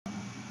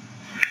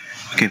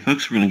Okay,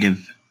 folks, we're going to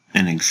give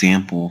an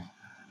example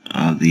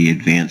of the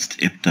advanced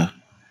IPTA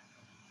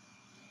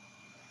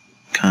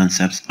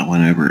concepts I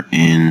went over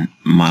in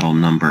model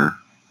number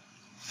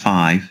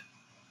 5.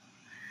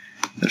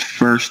 But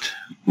first,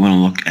 we want to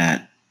look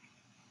at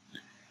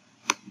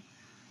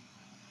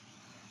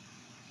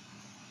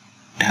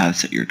how to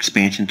set your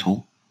expansion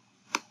tool.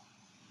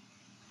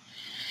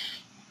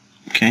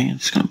 Okay, I'm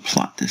just going to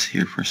plot this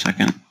here for a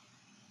second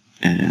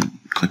and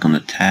click on the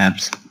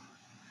tabs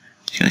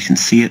so you guys can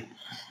see it.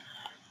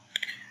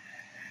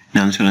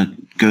 Now I'm just going to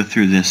go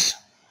through this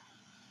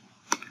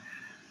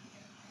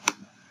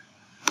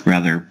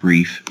rather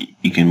brief.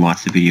 You can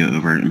watch the video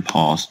over it and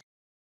pause.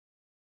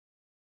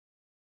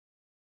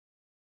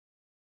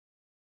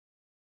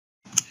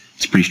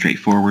 It's pretty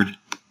straightforward.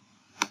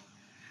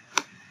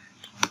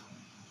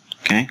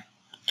 Okay,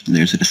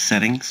 there's the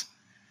settings.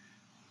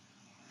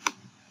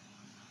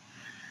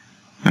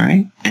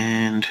 Alright,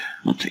 and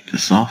we'll take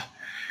this off.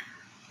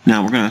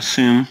 Now we're going to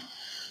assume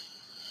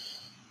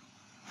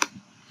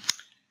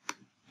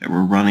that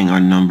we're running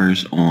our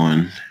numbers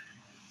on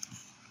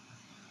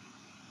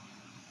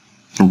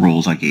the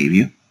rules I gave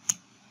you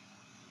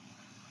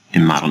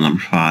in model number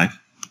 5.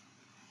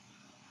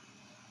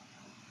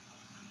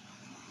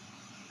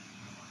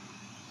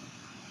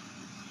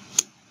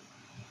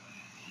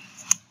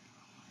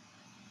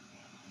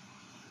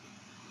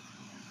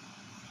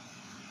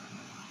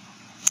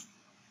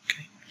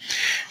 Okay.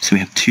 So we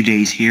have 2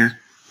 days here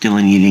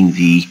delineating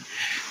the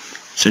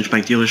central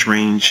bank dealers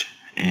range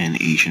and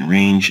Asian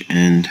range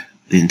and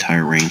the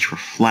entire range for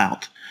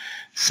flout.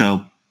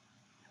 So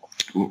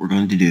what we're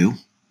going to do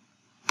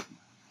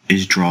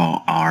is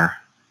draw our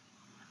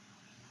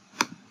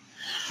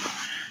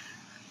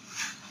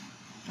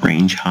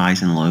range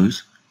highs and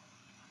lows.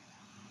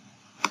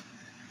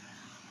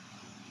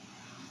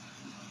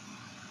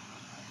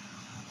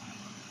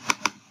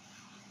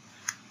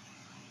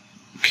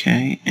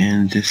 Okay,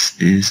 and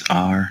this is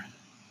our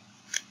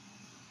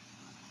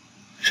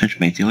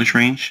central bank dealers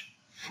range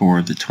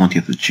for the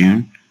 20th of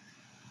June.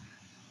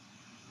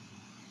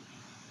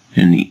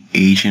 And the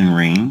Asian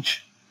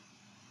range.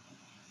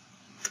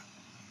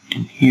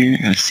 And here,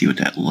 I gotta see what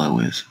that low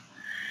is.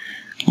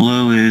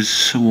 Low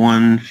is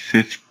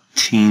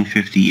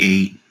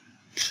 115.58.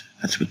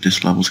 That's what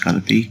this level's gotta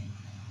be.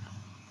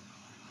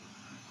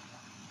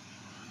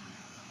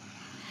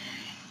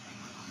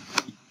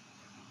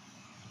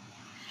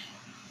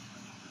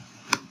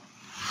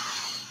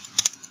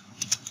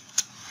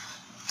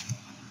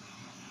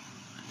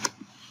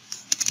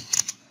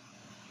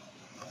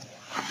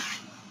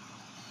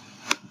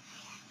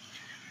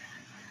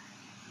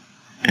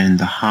 And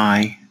the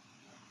high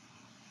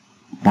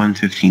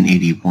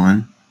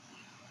 115.81.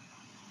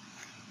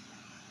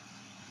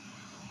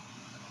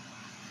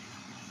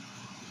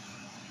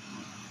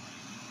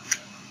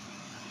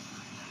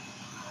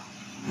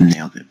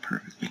 Nailed it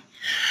perfectly.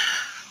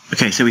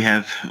 Okay, so we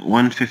have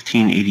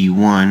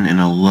 115.81 and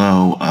a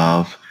low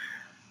of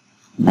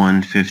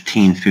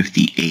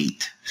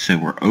 115.58. So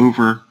we're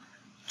over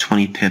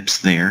 20 pips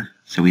there.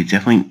 So we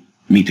definitely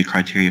meet the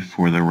criteria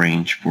for the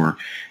range for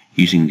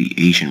using the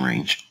Asian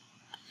range.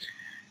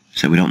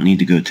 So we don't need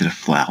to go to the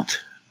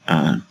flout.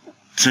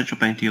 Central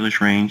bank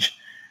dealers range,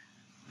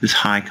 this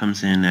high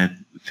comes in at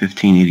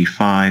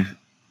 15.85.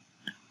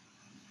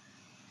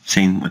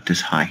 Same with this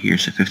high here,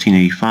 so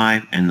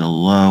 15.85, and the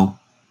low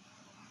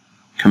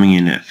coming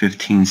in at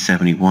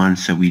 15.71.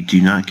 So we do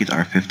not get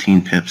our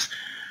 15 pips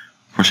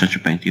for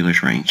central bank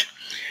dealers range.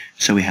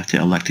 So we have to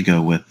elect to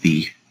go with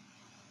the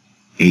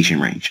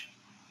Asian range.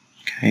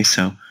 Okay,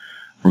 so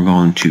we're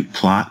going to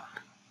plot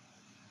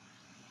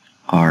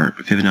our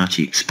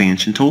Fibonacci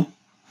expansion tool.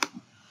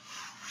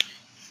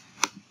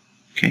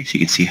 Okay, so you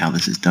can see how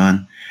this is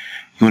done.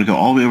 You want to go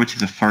all the way over to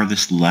the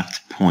farthest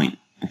left point,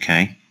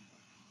 okay?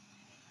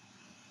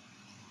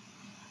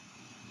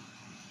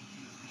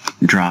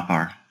 Drop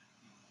our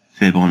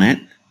fib on it.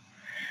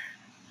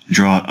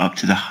 Draw it up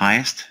to the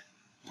highest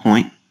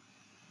point.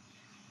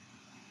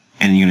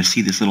 And you're going to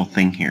see this little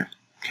thing here,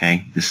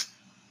 okay? This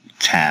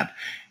tab.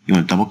 You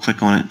want to double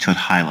click on it until it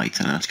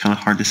highlights it. And it's kind of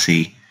hard to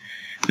see.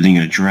 But then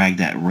you're going to drag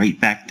that right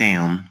back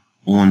down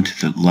onto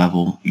the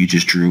level you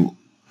just drew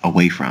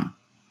away from.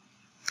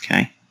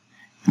 Okay?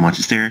 And once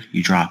it's there,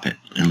 you drop it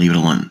and leave it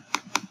alone.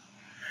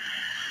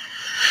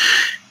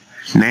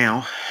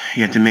 Now,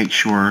 you have to make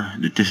sure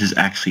that this is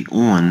actually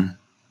on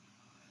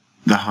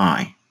the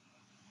high.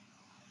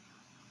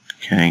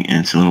 Okay?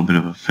 And it's a little bit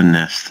of a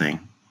finesse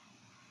thing.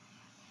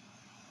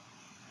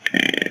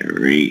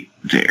 Right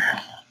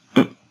there.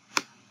 Oh.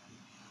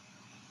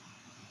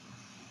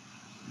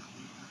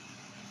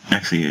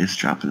 Actually, it is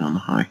dropping on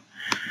the high.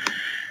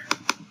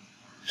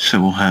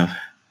 So we'll have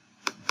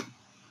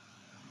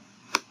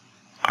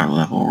our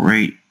level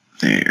right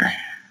there,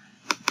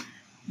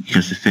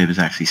 because the fib is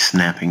actually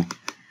snapping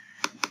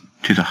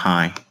to the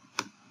high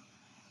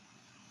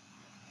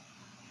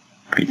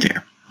right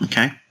there.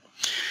 Okay,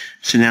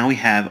 so now we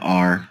have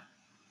our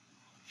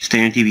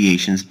standard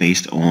deviations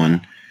based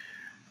on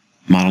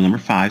model number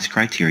 5's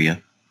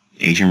criteria: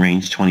 Asian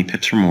range 20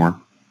 pips or more,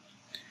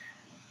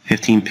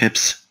 15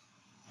 pips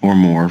or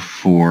more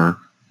for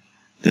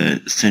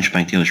the central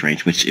bank dealers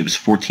range, which it was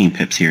 14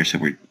 pips here, so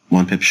we're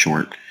 1 pip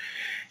short.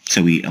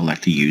 So we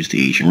elect to use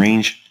the Asian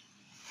range.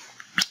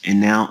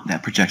 And now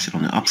that projects it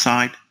on the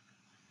upside.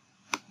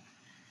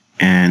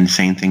 And the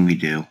same thing we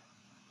do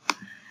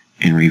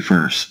in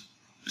reverse.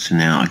 So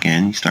now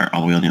again, you start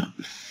all the way on the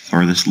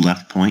furthest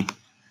left point,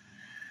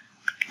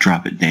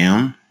 drop it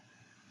down.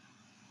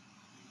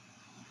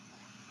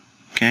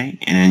 Okay,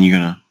 and then you're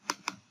going to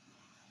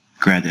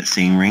grab that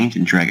same range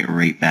and drag it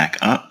right back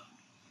up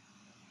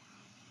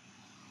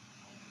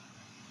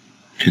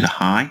to the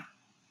high.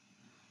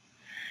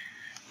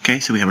 Okay,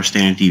 so we have our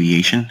standard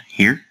deviation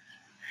here.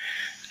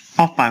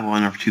 Off by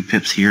 1 or 2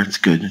 pips here, it's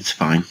good, it's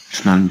fine,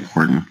 it's not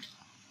important.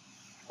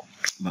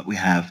 But we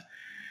have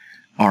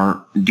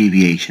our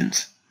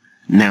deviations.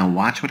 Now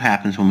watch what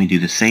happens when we do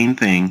the same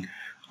thing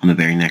on the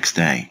very next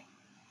day.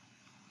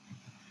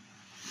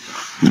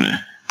 I'm going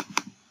to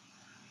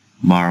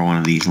borrow one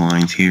of these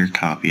lines here,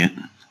 copy it,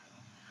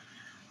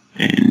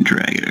 and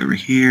drag it over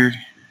here.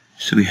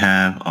 So we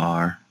have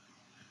our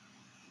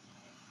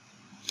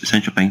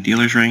central bank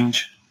dealers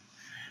range.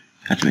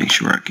 I have to make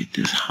sure I get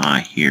this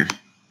high here.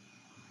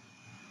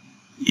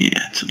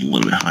 Yeah, it's a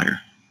little bit higher.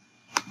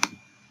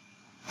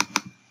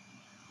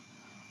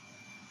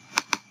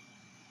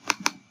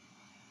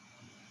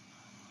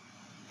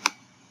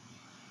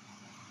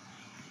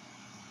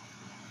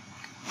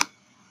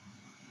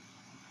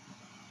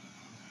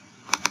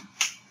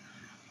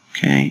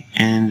 Okay,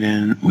 and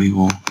then we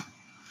will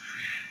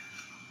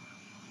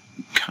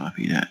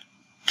copy that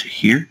to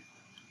here.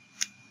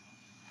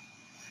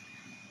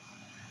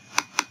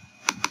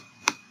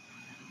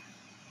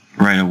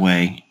 Right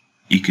away,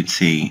 you could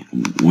see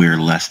we're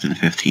less than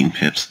 15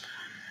 pips.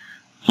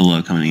 The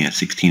low coming in at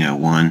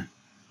 1601 and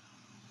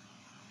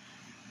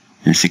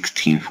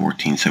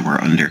 1614, so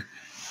we're under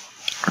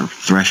our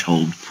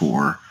threshold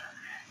for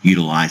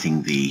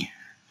utilizing the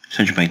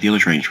central bank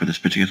dealers range for this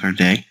particular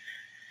day.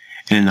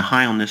 And then the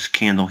high on this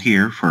candle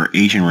here for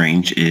Asian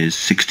range is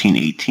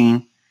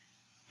 1618,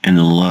 and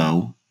the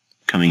low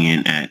coming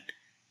in at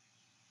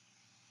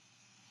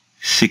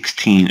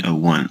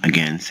 1601.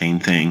 Again, same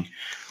thing.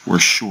 We're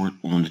short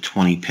on the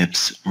 20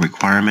 pips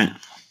requirement,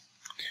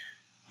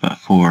 but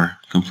for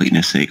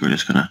completeness sake, we're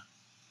just going to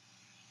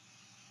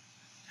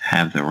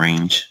have the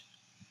range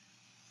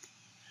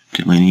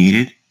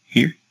delineated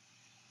here.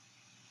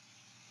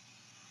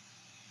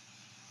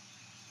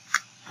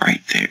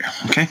 Right there,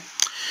 okay?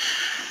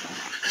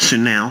 So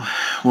now,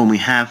 when we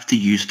have to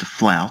use the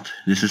flout,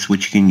 this is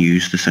what you can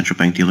use, the central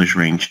bank dealers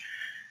range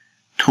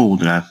tool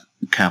that I've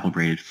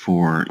calibrated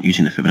for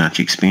using the Fibonacci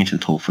expansion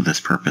tool for this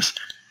purpose.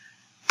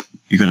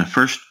 You're going to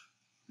first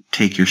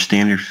take your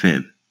standard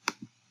fib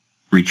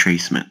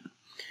retracement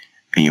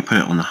and you put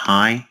it on the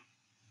high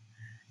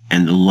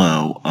and the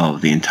low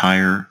of the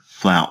entire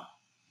flout.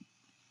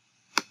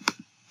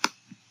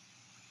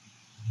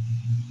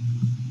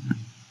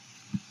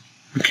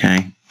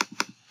 Okay.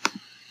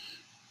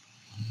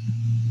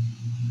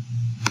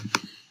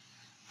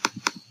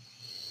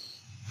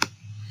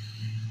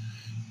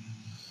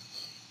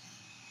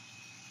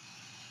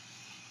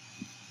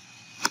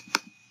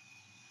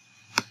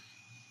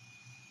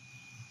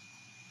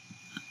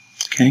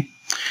 Okay,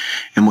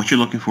 and what you're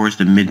looking for is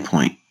the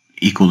midpoint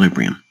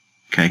equilibrium.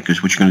 Okay,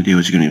 because what you're going to do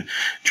is you're going to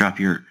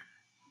drop your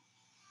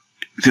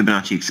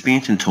Fibonacci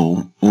expansion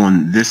tool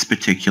on this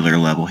particular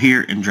level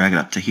here and drag it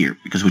up to here,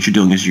 because what you're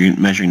doing is you're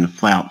measuring the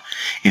flout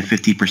in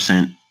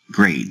 50%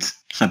 grades.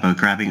 So by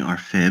grabbing our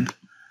fib,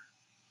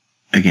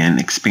 again,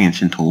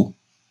 expansion tool,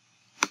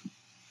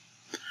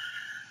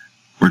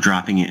 we're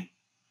dropping it,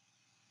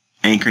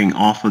 anchoring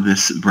off of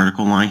this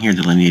vertical line here,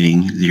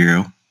 delineating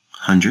 0,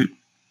 100.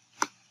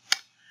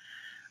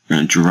 We're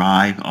going to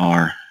drive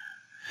our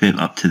fib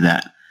up to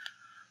that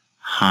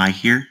high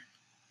here.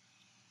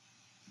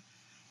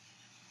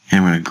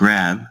 And we're going to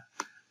grab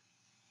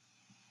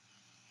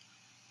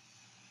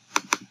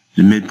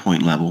the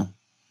midpoint level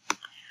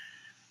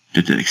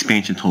that the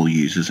expansion tool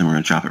uses, and we're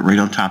going to drop it right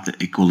on top of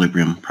the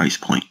equilibrium price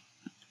point.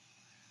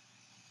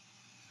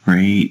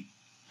 Right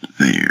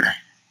there.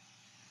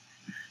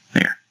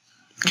 There.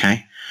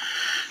 Okay?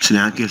 So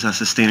now it gives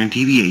us a standard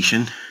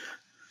deviation.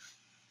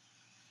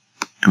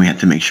 And we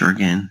have to make sure,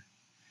 again,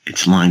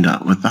 it's lined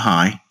up with the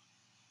high.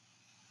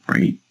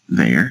 Right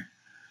there.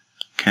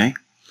 Okay?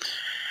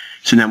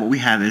 So now what we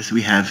have is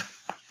we have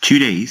 2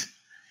 days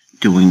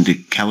doing the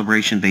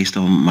calibration based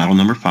on model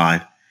number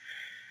 5.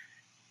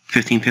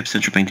 15 pips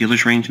central bank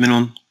dealers range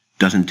minimum.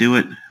 Doesn't do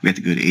it. We have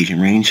to go to Asian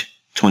range.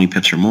 20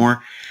 pips or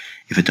more.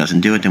 If it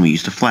doesn't do it, then we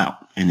use the flout.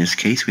 In this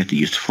case, we have to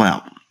use the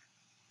flout.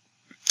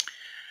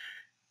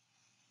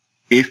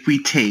 If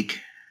we take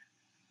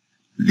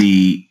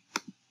the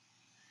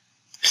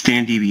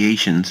standard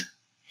deviations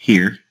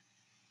here,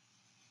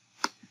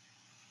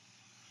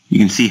 you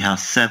can see how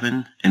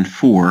 7 and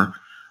 4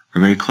 are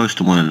very close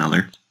to one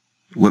another.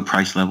 What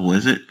price level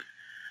is it?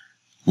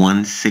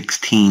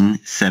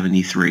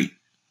 116.73.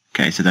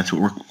 Okay, so that's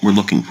what we're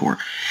looking for.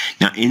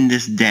 Now in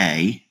this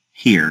day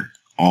here,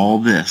 all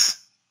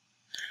this,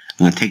 I'm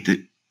going to take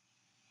the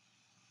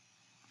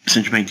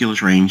central bank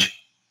dealers range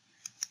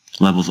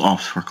levels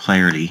off for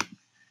clarity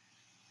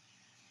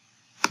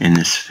in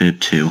this fib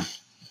 2.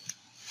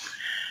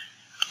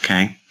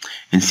 Okay,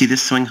 and see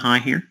this swing high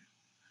here?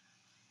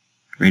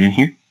 Right in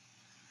here?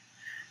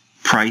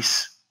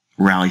 Price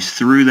rallies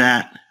through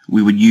that.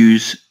 We would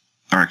use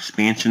our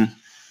expansion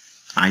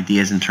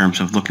ideas in terms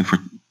of looking for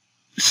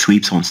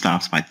sweeps on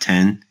stops by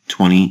 10,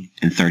 20,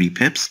 and 30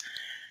 pips.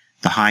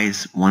 The high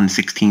is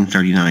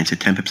 116.39, so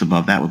 10 pips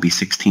above that would be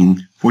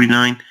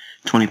 16.49.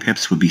 20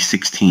 pips would be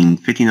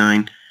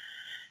 16.59,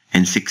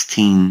 and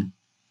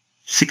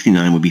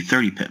 16.69 would be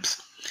 30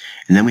 pips.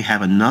 And then we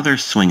have another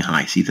swing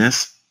high. See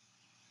this?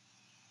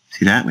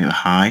 See that? We have a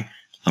high,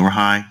 lower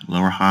high,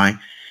 lower high.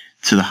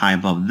 So the high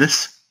above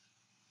this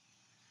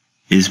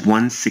is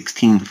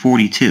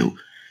 116.42.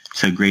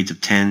 So grades of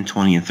 10,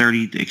 20, and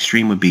 30. The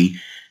extreme would be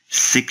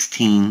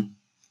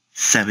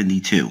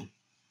 16.72.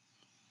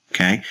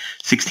 Okay,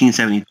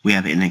 16.70. We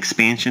have an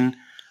expansion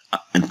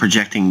and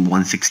projecting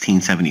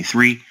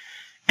 116.73,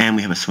 and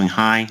we have a swing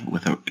high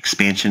with an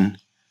expansion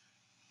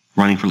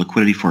running for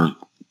liquidity for,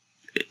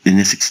 in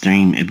this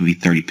extreme, it would be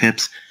 30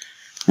 pips.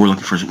 We're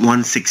looking for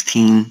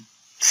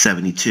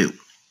 116.72.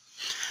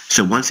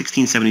 So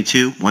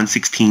 116.72,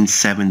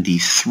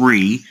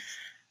 116.73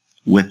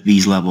 with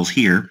these levels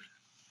here.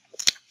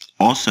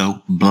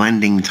 Also,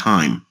 blending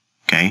time.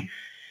 Okay,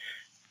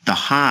 the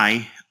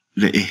high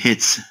that it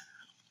hits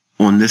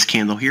on this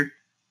candle here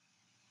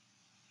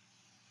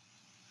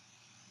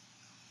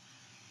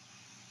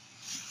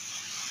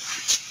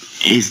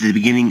is the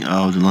beginning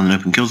of the London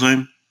Open kill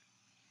zone.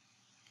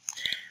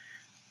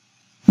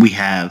 We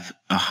have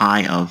a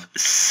high of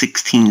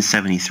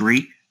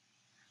 16.73,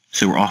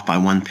 so we're off by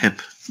 1 pip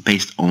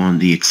based on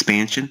the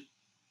expansion.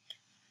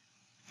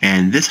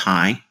 And this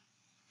high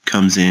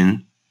comes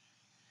in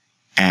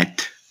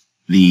at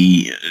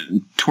the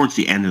towards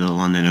the end of the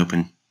London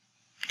Open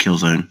kill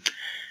zone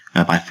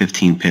by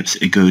 15 pips.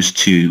 It goes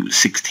to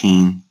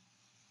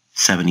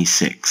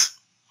 16.76.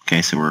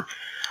 Okay, so we're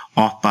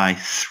off by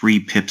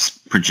 3 pips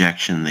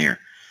projection there,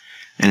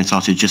 and it's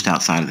also just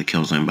outside of the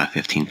kill zone by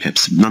 15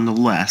 pips.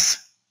 Nonetheless,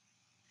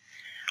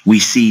 we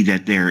see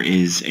that there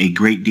is a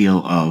great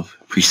deal of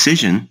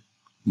precision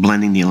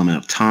blending the element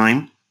of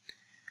time,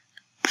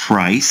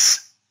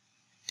 price,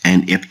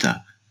 and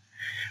IPTA.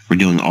 We're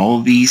doing all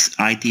of these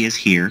ideas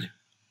here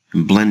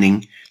and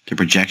blending the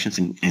projections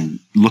and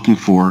looking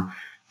for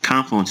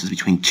confluences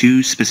between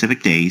 2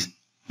 specific days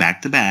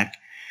back to back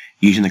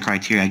using the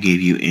criteria I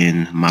gave you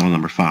in model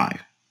number 5.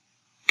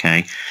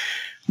 Okay,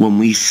 when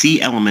we see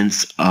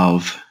elements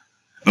of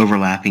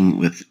overlapping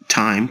with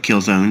time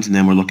kill zones, and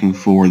then we're looking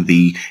for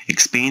the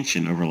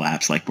expansion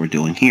overlaps like we're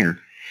doing here,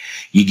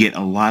 you get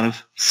a lot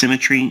of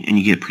symmetry and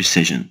you get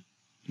precision.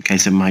 Okay,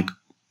 so my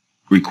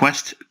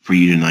request for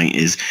you tonight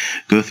is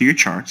go through your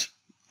charts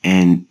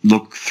and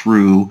look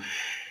through,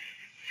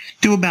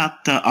 do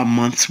about a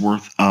month's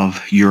worth of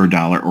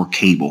Eurodollar or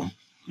cable,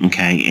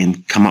 okay,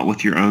 and come up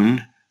with your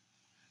own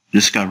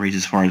discoveries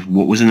as far as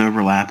what was an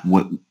overlap,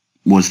 what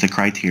was the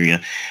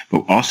criteria,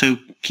 but also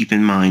keep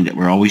in mind that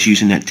we're always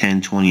using that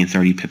 10, 20, and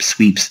 30 pip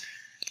sweeps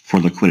for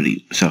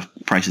liquidity. So if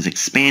price is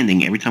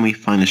expanding, every time we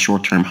find a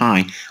short-term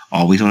high,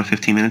 always on a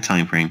 15-minute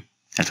time frame,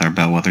 that's our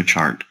bellwether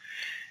chart.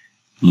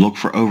 Look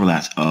for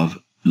overlaps of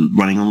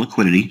running on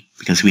liquidity,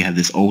 because we have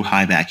this old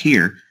high back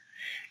here.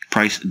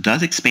 Price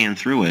does expand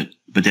through it,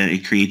 but then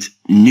it creates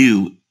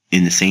new,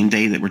 in the same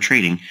day that we're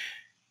trading,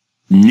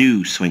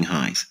 new swing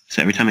highs.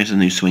 So every time there's a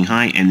new swing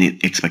high and the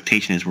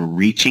expectation is we're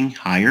reaching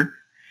higher,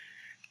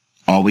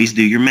 always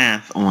do your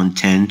math on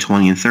 10,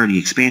 20, and 30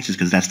 expansions,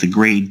 because that's the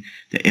grade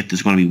that IPTA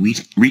is going to be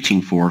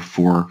reaching for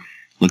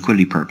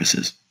liquidity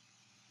purposes.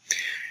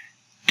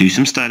 Do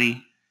some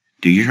study,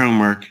 do your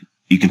homework.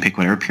 You can pick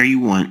whatever pair you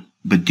want,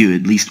 but do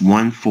at least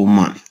 1 full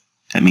month.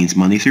 That means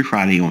Monday through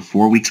Friday on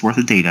 4 weeks worth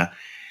of data,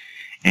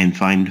 and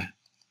find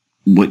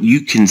what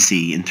you can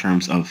see in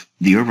terms of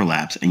the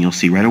overlaps, and you'll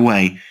see right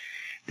away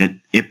that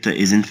IPTA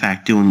is in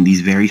fact doing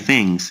these very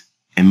things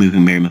and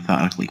moving very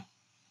methodically.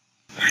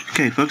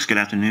 Okay, folks, good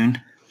afternoon.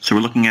 So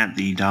we're looking at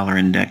the dollar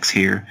index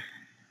here.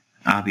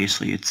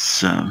 Obviously,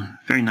 it's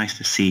very nice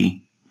to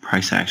see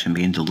price action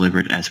being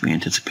delivered as we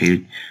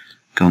anticipated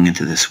going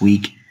into this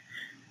week.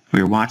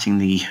 We were watching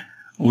the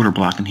order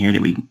block in here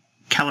that we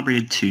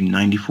calibrated to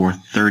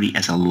 94.30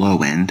 as a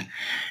low end.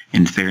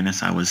 In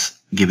fairness, I was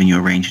giving you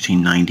a range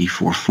between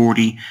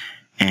 94.40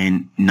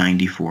 and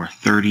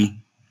 94.30.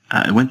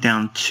 It went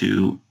down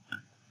to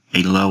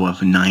a low of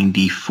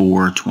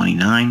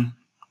 94.29.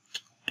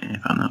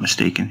 If I'm not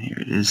mistaken, here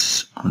it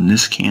is on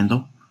this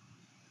candle.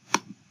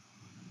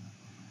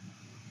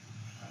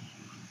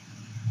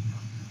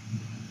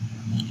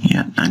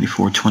 Yeah,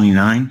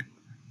 94.29.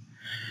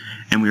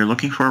 And we are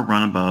looking for a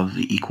run above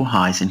the equal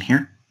highs in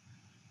here.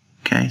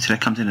 Okay, so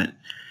that comes in at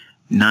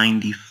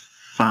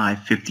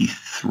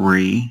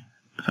 95.53.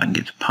 If I can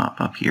get it to pop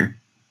up here.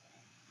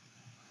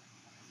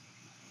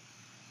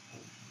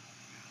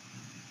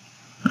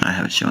 I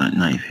have it showing at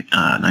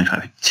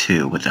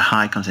 95.2, but the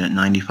high comes in at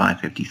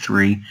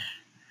 95.53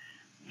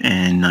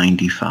 and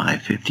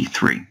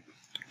 95.53.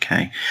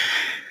 Okay.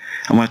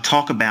 I want to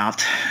talk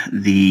about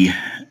the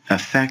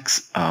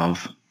effects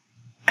of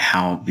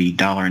how the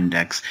dollar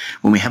index,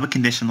 when we have a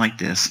condition like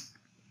this.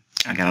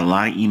 I got a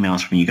lot of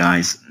emails from you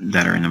guys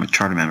that are in the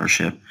charter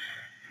membership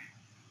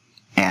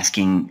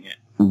asking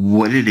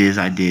what it is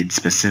I did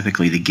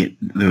specifically to get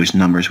those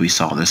numbers we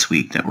saw this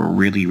week that were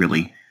really,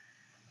 really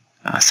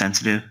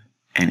sensitive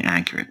and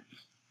accurate.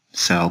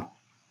 So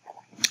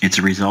it's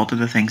a result of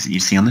the things that you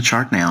see on the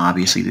chart now,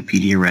 obviously the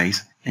PD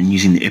arrays and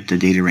using the IPTA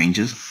data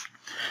ranges.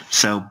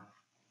 So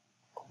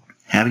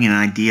having an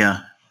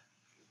idea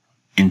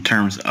in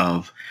terms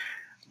of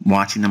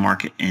watching the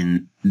market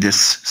in this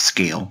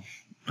scale,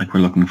 like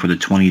we're looking for the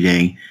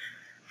 20-day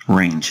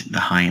range, the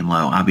high and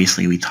low.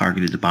 Obviously, we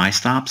targeted the buy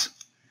stops,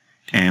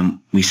 and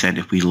we said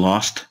if we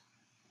lost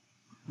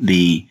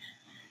the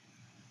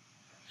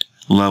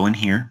low in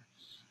here,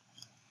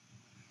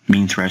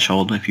 mean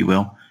threshold, if you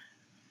will,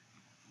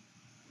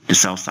 the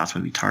sell stops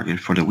would be targeted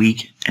for the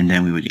week, and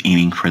then we would be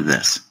aiming for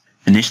this.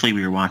 Initially,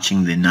 we were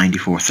watching the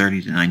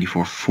 94.30 to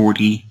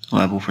 94.40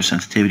 level for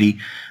sensitivity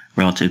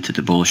relative to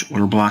the bullish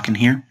order block in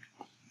here.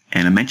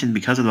 And I mentioned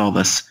because of all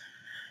this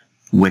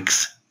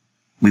wicks,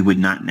 we would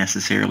not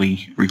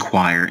necessarily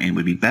require, and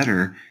would be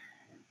better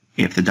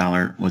if the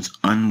dollar was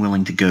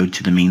unwilling to go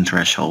to the mean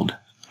threshold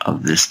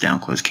of this down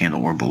close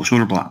candle or bullish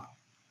order block,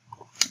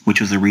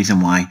 which was the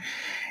reason why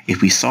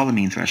if we saw the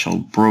mean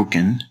threshold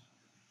broken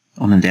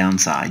on the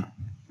downside,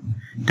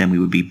 then we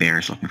would be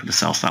bears looking for the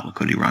sell stop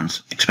liquidity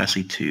runs,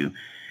 especially to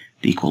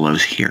the equal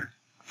lows here.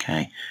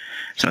 Okay,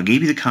 so I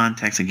gave you the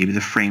context, I gave you the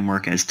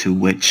framework as to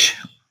which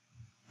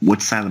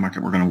side of the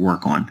market we're going to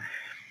work on.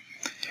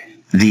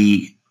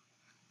 The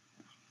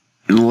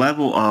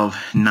level of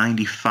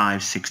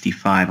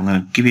 95.65, I'm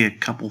going to give you a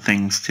couple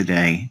things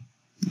today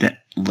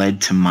that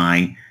led to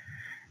my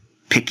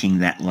picking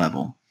that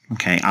level.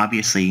 Okay,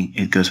 obviously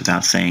it goes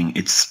without saying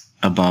it's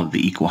above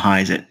the equal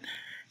highs at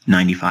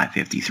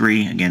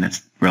 95.53. Again,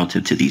 that's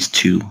relative to these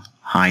two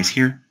highs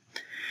here.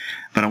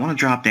 But I want to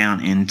drop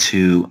down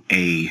into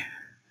a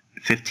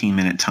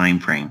 15-minute time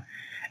frame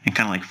and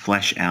kind of like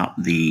flesh out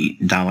the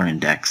dollar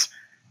index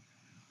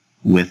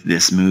with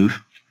this move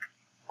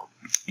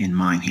in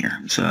mind here.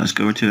 So let's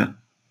go to a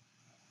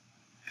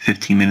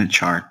 15-minute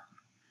chart.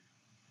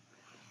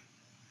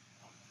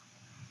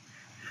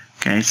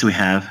 Okay, so we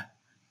have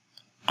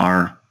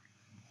our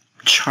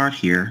chart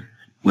here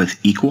with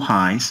equal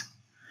highs.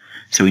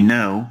 So we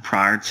know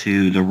prior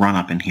to the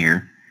run-up in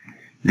here,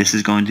 this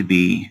is going to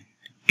be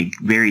a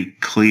very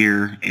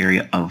clear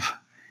area of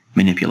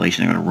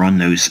manipulation. They're going to run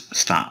those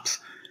stops.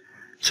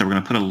 So we're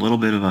going to put a little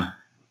bit of a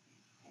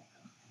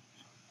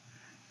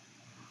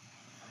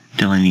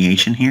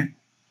delineation here.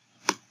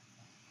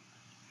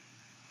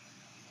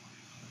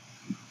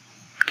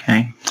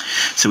 Okay,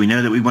 so we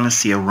know that we want to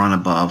see a run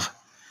above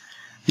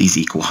these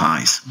equal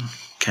highs.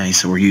 Okay,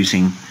 so we're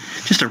using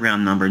just a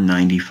round number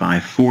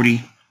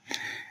 95.40,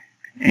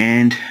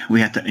 and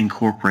we have to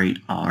incorporate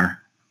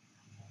our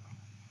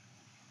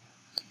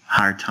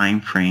higher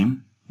time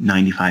frame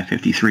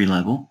 95.53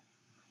 level.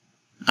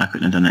 I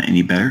couldn't have done that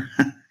any better.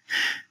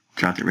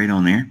 Dropped it right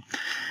on there.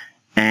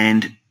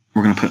 And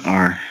we're going to put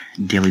our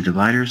daily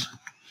dividers.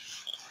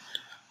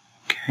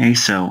 Okay,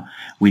 so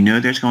we know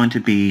there's going to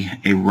be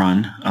a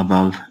run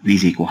above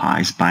these equal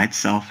highs. By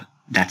itself,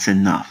 that's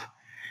enough.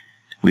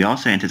 We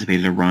also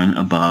anticipated a run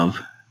above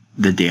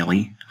the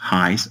daily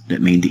highs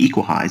that made the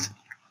equal highs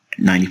at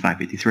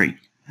 95.53,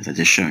 as I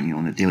just shown you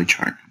on the daily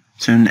chart.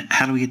 So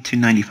how do we get to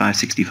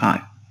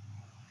 95.65?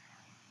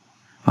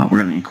 Well, we're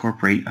going to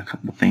incorporate a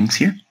couple of things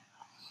here.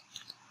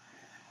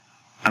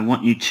 I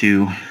want you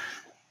to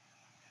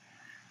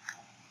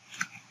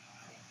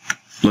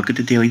look at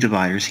the daily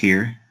dividers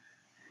here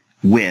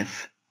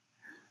with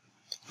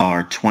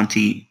our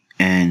 20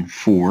 and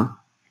 4,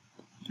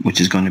 which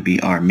is going to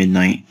be our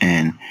midnight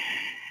and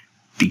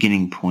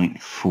beginning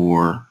point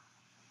for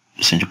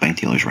the central bank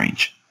dealer's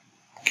range.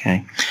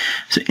 Okay,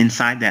 so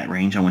inside that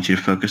range, I want you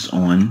to focus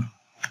on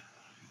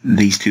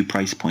these two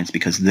price points,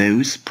 because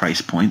those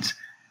price points,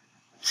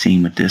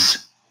 seen with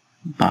this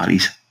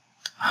body's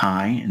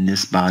high and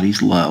this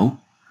body's low,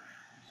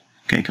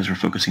 okay, because we're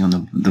focusing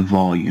on the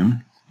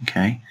volume,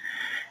 okay,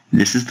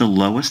 this is the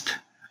lowest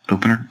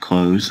opener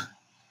close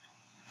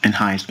and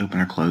highest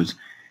opener close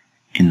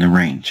in the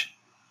range.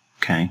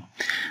 Okay,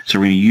 so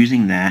we're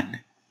using that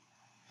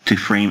to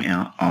frame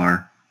out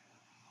our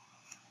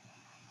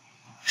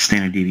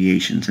standard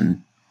deviations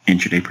and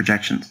intraday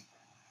projections.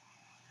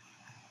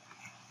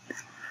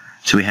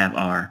 So we have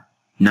our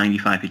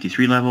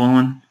 95.53 level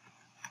on.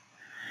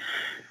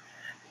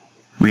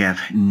 We have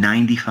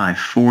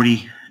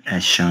 95.40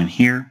 as shown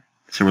here.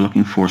 So we're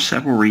looking for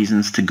several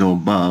reasons to go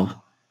above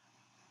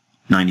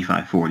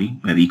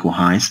 95.40. We have equal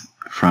highs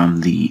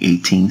from the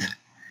 18th.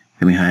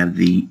 Then we have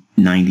the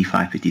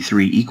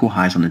 95.53 equal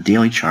highs on the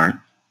daily chart,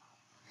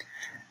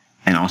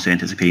 and also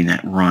anticipating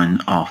that run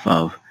off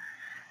of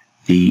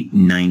the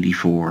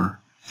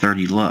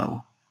 94.30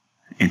 low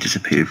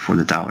anticipated for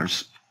the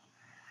dollar's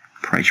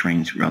price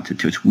range relative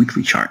to its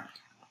weekly chart.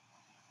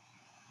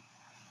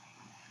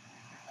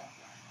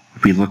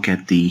 if we look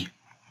at the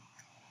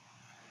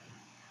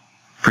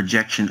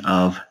projection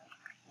of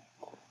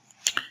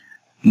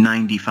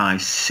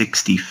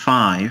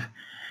 95.65,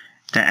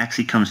 that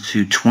actually comes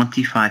to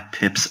 25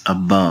 pips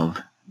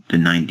above the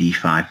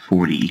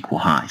 95.40 equal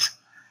highs.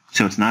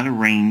 So it's not a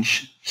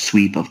range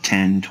sweep of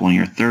 10, 20,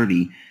 or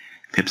 30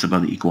 pips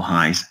above the equal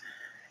highs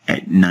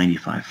at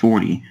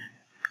 95.40.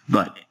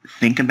 But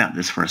think about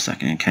this for a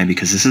second, okay?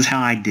 Because this is how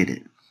I did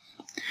it.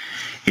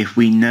 If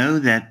we know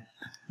that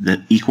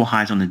the equal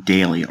highs on the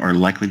daily are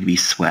likely to be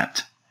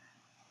swept,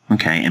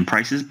 okay, and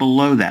prices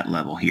below that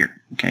level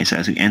here, okay, so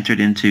as we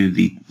entered into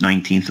the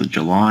 19th of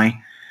July,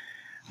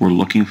 we're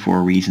looking for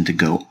a reason to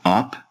go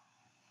up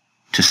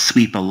to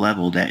sweep a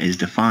level that is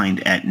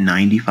defined at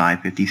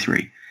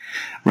 95.53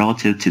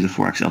 relative to the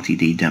Forex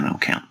Ltd demo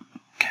count,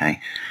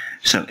 okay?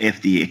 So if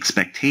the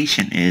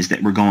expectation is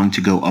that we're going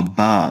to go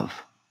above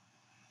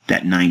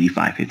that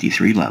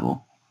 95.53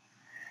 level,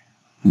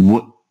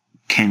 what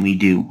can we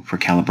do for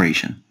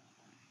calibration?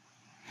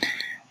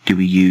 Do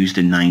we use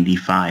the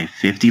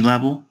 95.50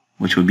 level,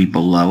 which would be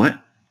below it,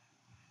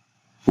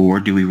 or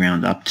do we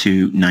round up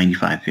to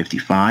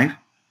 95.55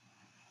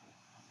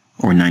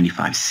 or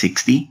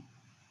 95.60?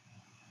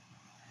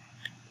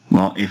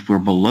 Well, if we're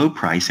below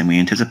price and we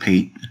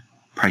anticipate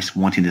price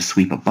wanting to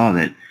sweep above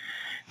it,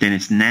 then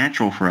it's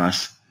natural for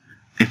us,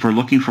 if we're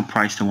looking for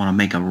price to want to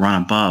make a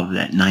run above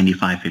that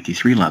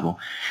 95.53 level,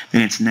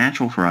 then it's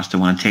natural for us to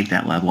want to take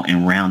that level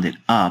and round it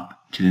up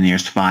to the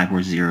nearest 5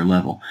 or 0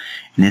 level.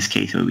 In this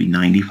case, it would be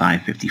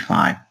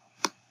 95.55.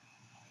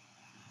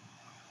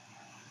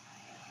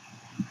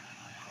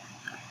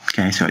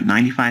 Okay, so at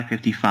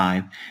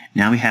 95.55,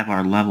 now we have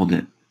our level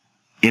that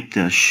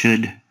IPTA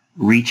should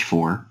reach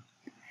for.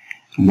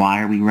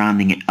 Why are we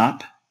rounding it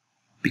up?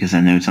 Because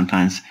I know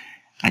sometimes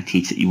I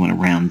teach that you want to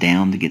round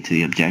down to get to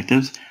the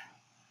objectives.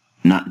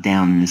 Not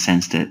down in the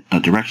sense that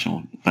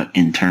directional, but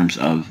in terms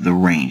of the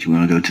range. We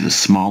want to go to the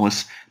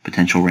smallest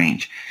potential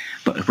range.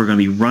 But if we're going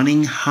to be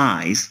running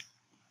highs,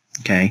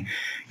 okay,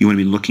 you want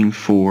to be looking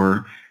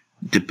for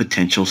the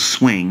potential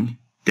swing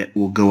that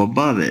will go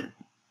above it.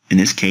 In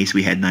this case,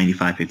 we had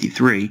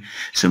 95.53.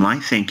 So my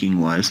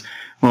thinking was,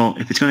 well,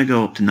 if it's going to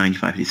go up to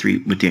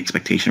 95.53 with the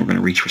expectation we're going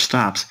to reach for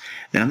stops,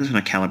 then I'm just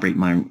going to calibrate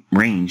my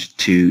range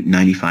to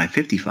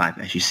 95.55,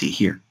 as you see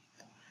here.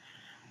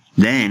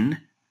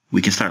 Then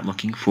we can start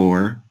looking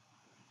for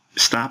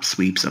stop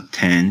sweeps of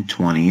 10,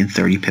 20, and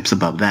 30 pips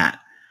above that.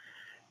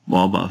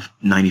 Well, above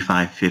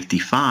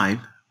 95.55,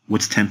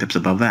 what's 10 pips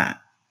above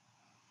that?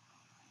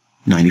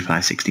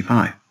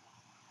 95.65.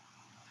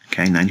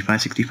 Okay,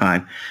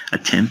 95.65, a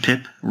 10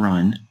 pip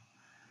run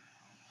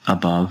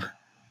above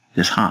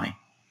this high.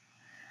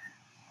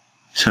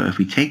 So if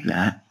we take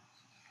that,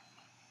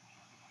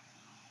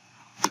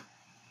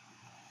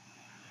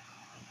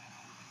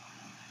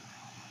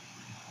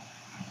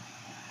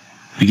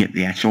 we get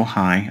the actual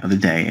high of the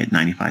day at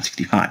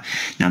 95.65.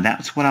 Now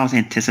that's what I was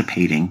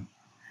anticipating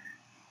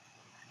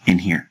in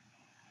here.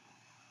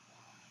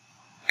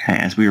 Okay,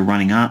 as we were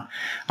running up,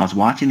 I was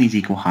watching these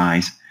equal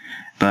highs,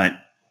 but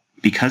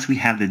because we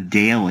have the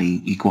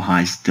daily equal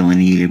highs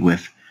delineated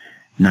with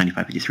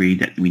 95.53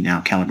 that we now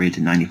calibrated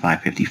to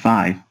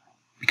 95.55,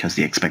 because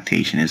the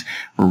expectation is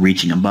we're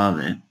reaching above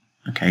it.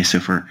 Okay, so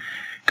for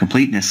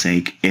completeness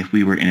sake, if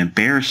we were in a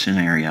bearish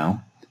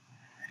scenario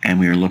and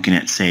we were looking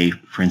at, say,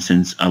 for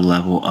instance, a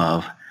level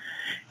of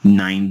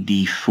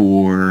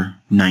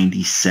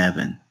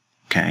 94.97,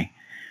 okay,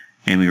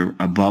 and we were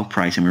above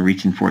price and we're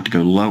reaching for it to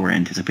go lower,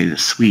 anticipated a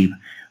sweep,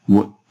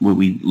 what would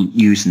we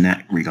use in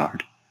that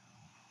regard?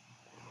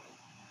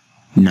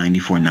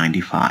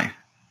 94.95,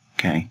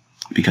 okay,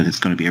 because it's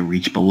going to be a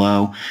reach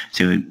below,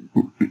 so it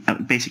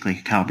basically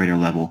calibrate our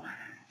level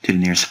to the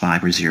nearest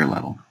 5 or 0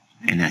 level.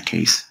 In that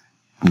case,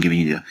 I'm giving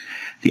you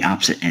the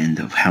opposite end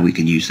of how we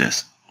can use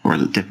this, or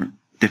the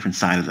different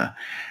side of the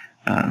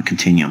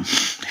continuum,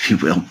 if you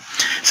will.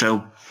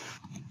 So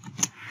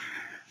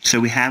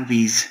we have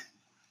these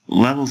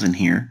levels in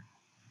here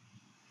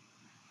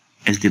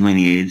as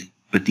delineated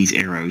with these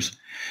arrows.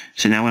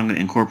 So now what I'm going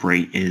to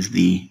incorporate is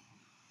the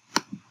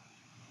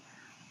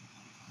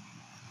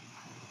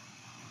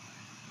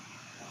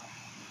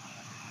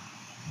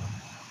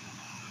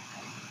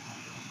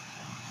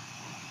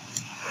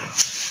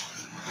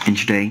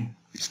intraday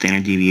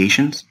standard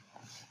deviations,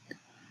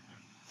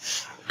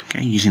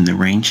 okay, using the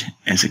range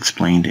as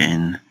explained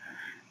in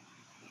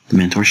the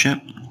mentorship.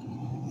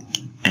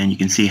 And you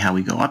can see how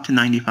we go up to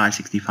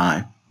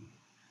 95.65,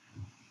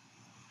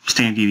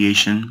 standard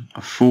deviation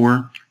of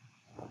 4,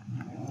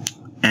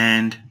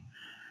 and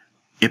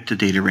IPTA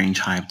data range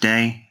high of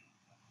day,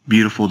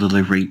 beautiful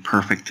delivery,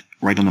 perfect,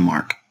 right on the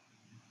mark.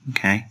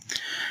 Okay.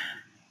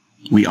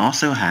 We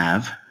also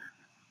have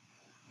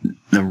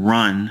the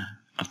run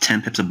of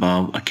 10 pips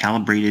above a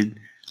calibrated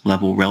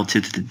level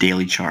relative to the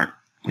daily chart,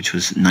 which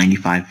was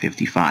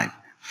 95.55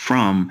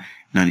 from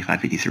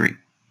 95.53.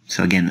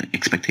 So again, the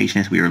expectation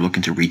is we are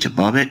looking to reach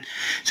above it,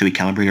 so we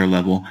calibrate our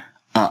level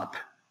up.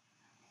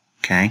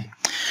 Okay.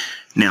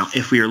 Now,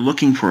 if we are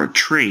looking for a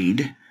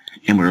trade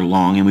and we're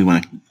long and we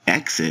want to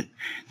exit,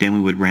 then we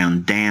would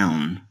round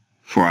down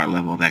for our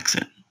level of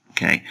exit.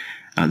 Okay,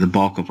 the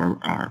bulk of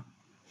our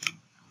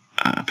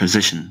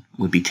position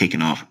would be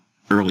taken off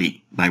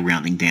early by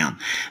rounding down.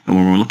 But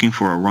when we're looking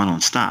for a run on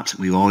stops,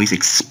 we always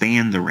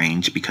expand the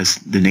range, because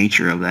the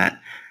nature of that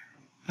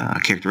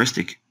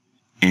characteristic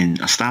in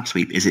a stop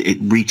sweep is it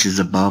reaches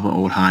above an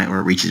old high or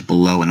it reaches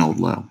below an old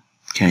low.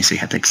 Okay, so you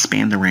have to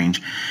expand the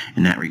range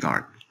in that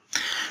regard.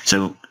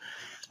 So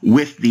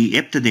with the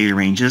IPTA data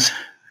ranges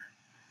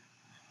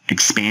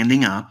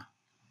expanding up,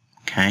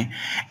 okay,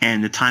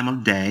 and the time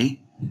of day,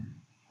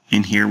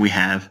 in here we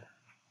have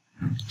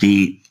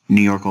the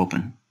New York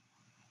Open.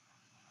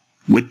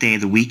 What day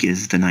of the week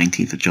is the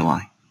 19th of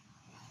July?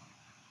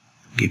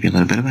 Give you a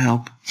little bit of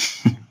help.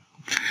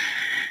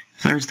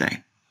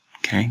 Thursday.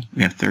 Okay,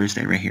 we have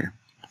Thursday right here.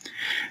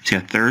 So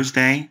you have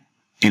Thursday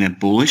in a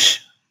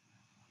bullish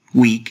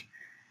week.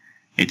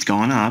 It's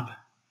gone up.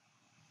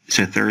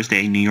 So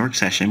Thursday, New York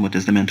session, what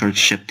does the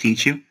mentorship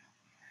teach you?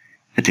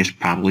 That there's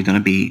probably going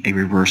to be a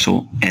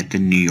reversal at the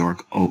New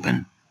York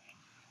Open.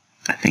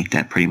 I think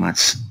that pretty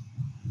much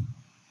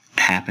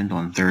happened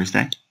on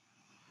Thursday.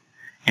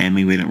 And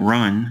we would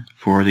run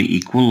for the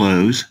equal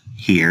lows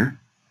here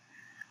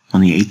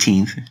on the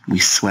 18th. We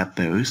swept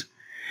those.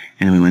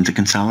 And then we went to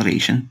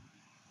consolidation.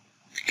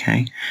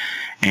 Okay.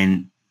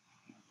 And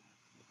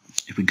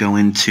if we go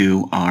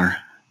into our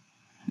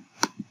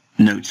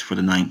notes for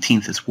the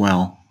 19th as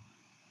well,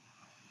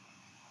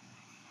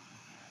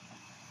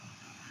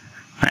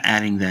 by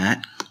adding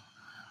that,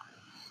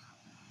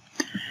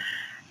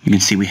 you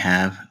can see we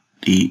have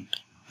the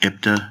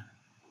IPTA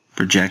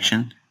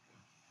projection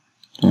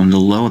on the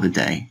low of the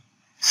day,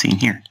 seen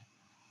here.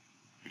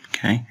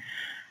 Okay,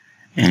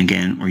 and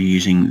again, we're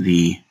using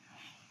the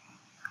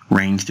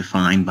range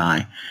defined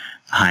by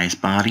the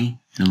highest body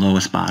and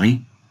lowest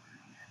body,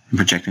 and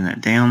projecting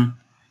that down,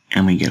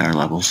 and we get our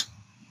levels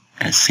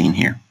as seen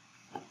here.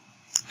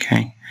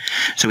 Okay,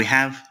 so we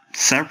have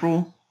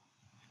several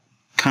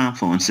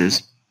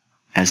confluences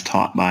as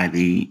taught by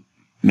the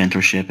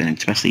mentorship, and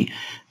especially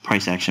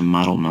price action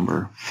model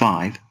number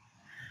 5.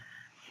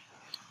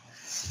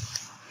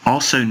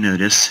 Also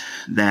notice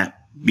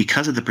that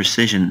because of the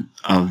precision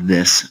of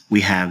this,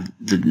 we have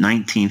the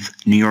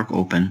 19th New York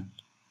Open.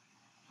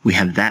 We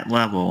have that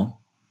level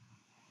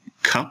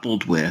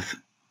coupled with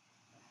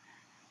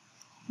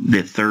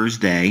the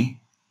Thursday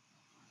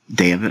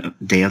day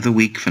of the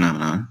week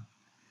phenomenon.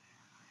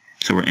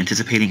 So we're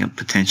anticipating a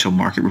potential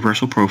market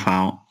reversal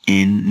profile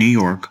in New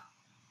York,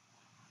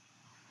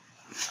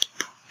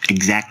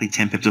 exactly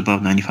 10 pips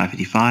above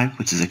 95.55,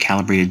 which is a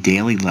calibrated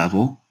daily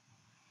level,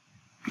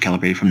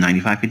 calibrated from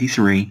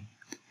 95.53.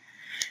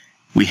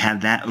 We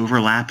have that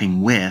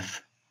overlapping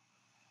with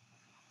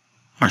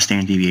our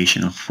standard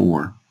deviation of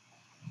 4.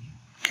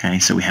 Okay,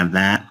 so we have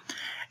that,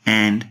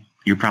 and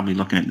you're probably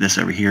looking at this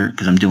over here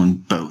because I'm doing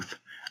both.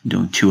 I'm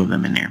doing 2 of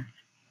them in there.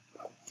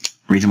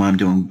 The reason why I'm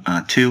doing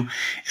 2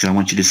 is I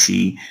want you to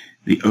see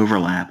the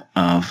overlap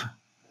of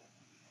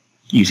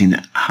using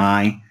the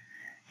high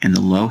and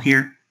the low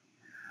here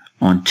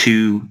on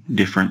 2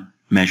 different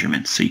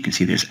measurements. So you can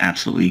see there's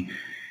absolutely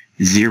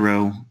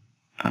zero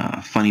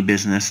funny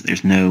business.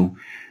 There's no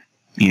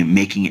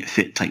making it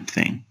fit type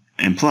thing.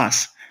 And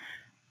plus,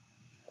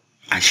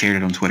 I shared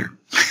it on Twitter.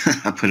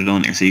 I put it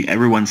on there so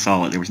everyone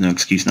saw it. There was no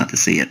excuse not to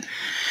see it.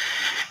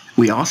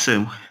 We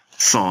also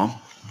saw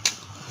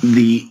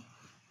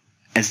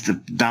as the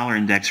dollar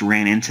index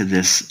ran into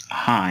this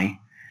high,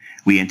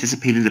 we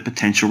anticipated a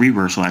potential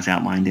reversal as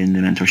outlined in the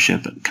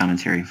mentorship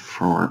commentary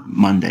for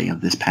Monday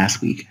of this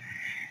past week.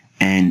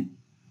 And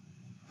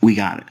we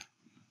got it.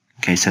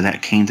 Okay, so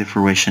that came to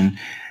fruition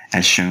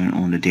as shown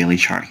on the daily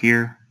chart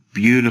here.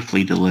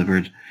 Beautifully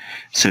delivered.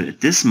 So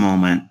at this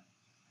moment,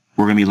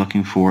 we're going to be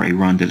looking for a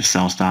run to the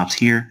sell stops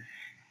here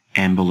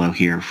and below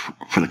here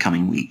for the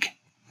coming week.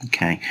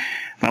 Okay,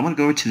 but I want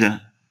to go over to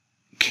the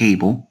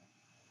cable.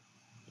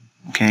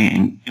 Okay,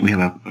 and we have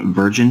a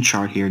virgin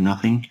chart here,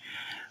 nothing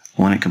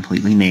on it,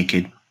 completely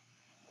naked.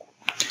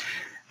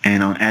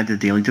 And I'll add the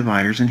daily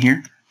dividers in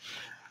here.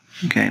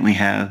 Okay, we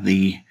have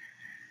the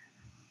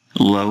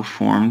low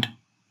formed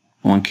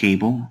on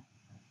cable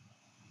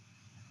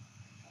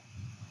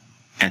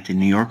at the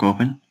New York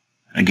Open.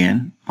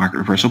 Again, market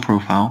reversal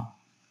profile.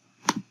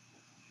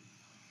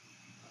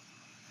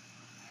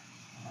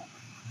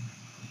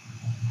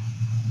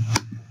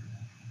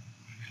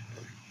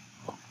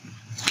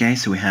 Okay,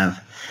 so we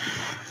have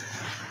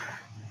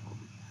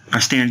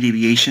our standard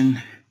deviation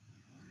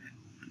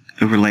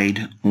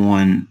overlaid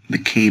on the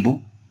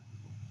cable.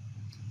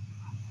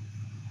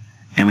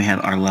 And we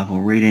have our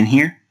level right in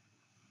here.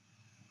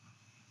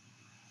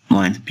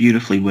 Lines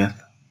beautifully with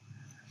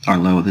our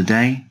low of the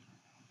day.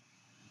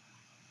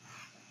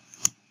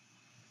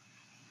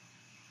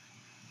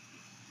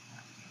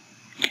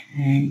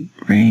 Okay,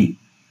 great.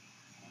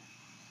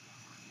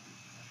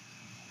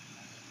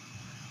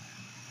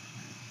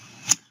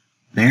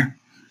 There.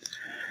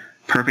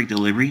 Perfect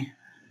delivery.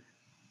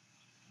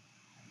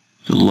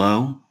 The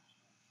low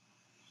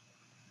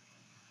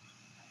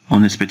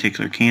on this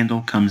particular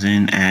candle comes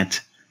in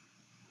at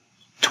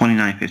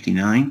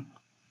 29.59.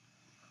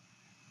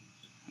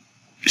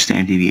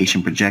 standard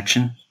deviation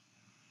projection.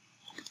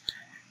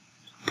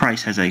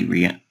 Price has a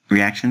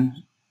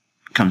reaction,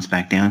 comes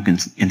back down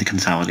into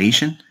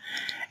consolidation,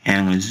 and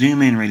I'm going to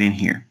zoom in right in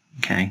here,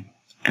 okay?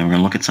 And we're going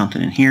to look at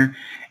something in here, and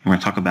we're going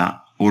to talk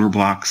about order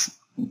blocks,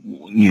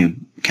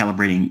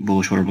 calibrating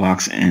bullish order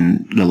blocks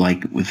and the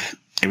like. With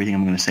everything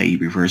I'm going to say, you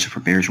reverse it for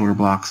bearish order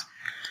blocks.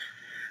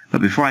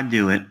 But before I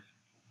do it,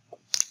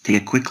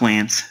 take a quick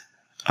glance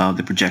of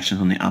the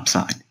projections on the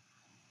upside,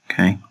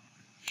 okay?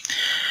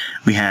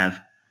 We have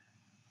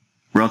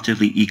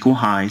relatively equal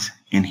highs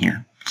in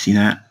here. See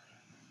that?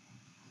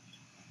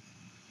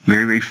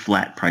 Very, very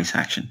flat price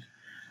action.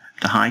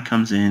 The high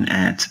comes in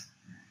at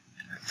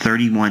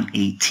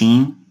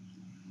 31.18.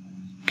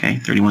 Okay,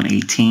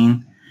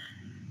 31.18.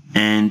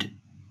 And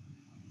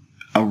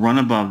a run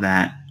above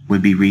that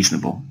would be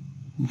reasonable.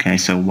 Okay,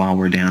 so while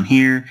we're down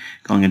here,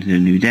 going into the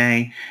new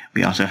day,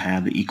 we also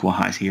have the equal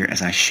highs here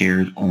as I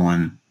shared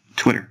on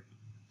Twitter.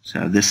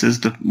 So this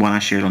is the one I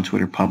shared on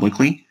Twitter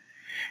publicly.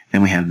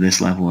 Then we have this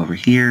level over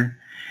here.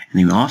 And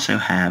then we also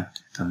have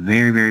a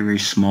very, very, very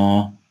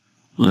small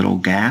little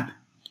gap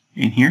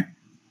in here.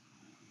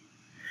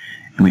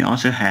 And we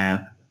also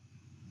have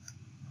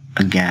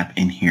a gap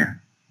in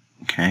here.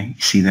 Okay,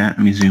 you see that?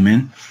 Let me zoom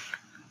in.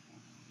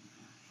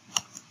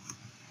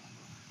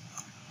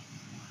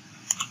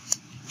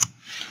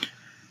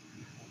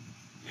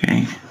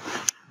 Okay,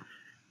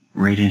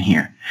 right in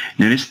here.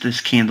 Notice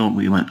this candle,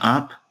 we went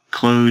up,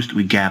 closed,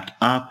 we gapped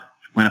up,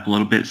 went up a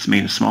little bit,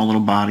 made a small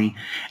little body,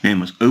 and then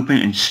was open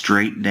and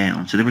straight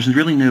down. So there was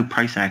really no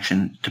price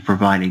action to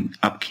provide an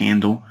up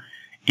candle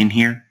in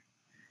here.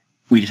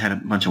 We just had a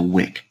bunch of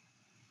wick.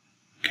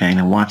 Okay,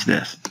 now watch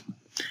this.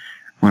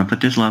 We're going to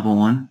put this level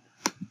on.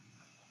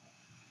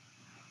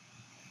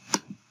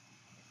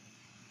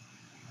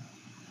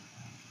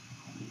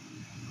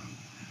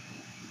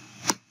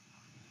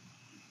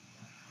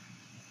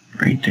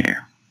 Right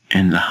there.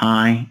 And the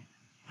high,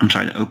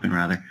 the open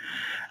rather.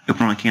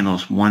 Open on the candle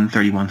is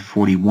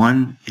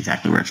 131.41,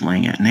 exactly where it's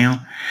laying at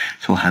now.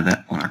 So we'll have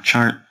that on our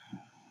chart.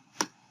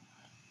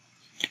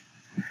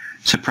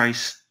 So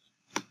price,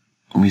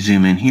 when we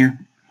zoom in here,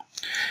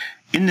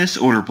 in this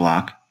order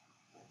block,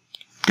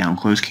 down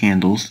close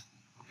candles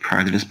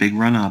prior to this big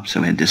run up,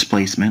 so we had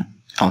displacement.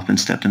 Elephant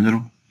stepped into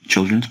the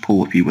children's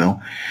pool, if you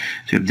will.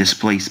 So we have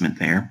displacement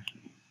there.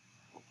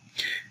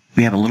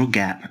 We have a little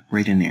gap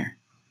right in there.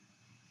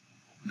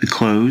 The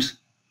close,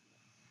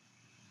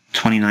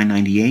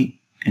 29.98,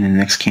 and the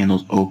next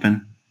candle's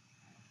open,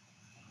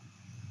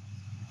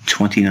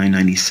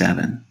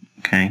 29.97.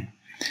 Okay?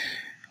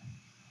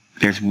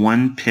 There's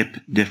 1 pip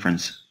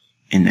difference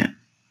in that.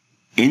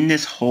 In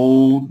this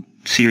whole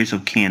series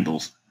of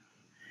candles,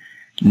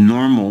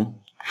 normal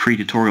free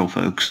tutorial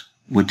folks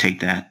would take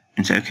that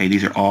and say, okay,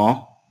 these are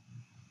all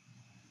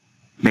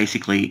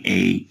basically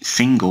a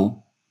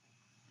single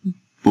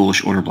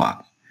bullish order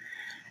block.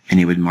 And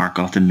they would mark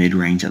off the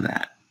mid-range of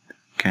that.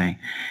 Okay?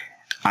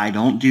 I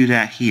don't do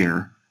that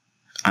here.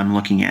 I'm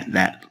looking at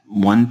that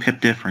 1 pip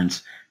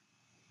difference,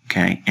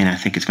 okay, and I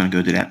think it's going to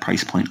go to that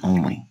price point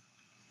only.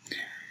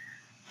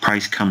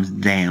 Price comes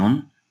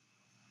down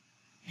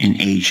in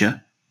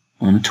Asia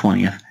on the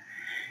 20th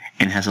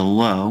and has a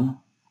low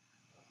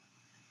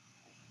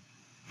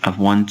of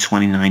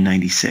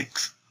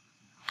 129.96.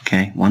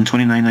 Okay,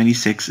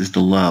 129.96 is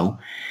the low,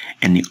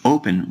 and the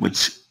open,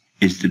 which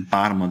is the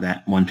bottom of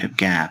that 1 pip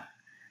gap,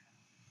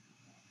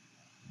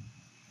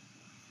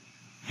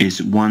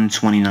 is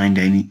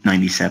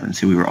 129.97.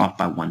 So we were off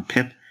by 1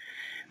 pip,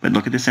 but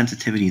look at the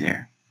sensitivity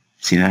there.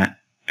 See that?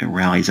 It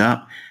rallies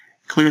up,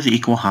 clears the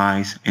equal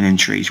highs, and then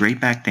trades right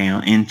back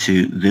down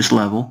into this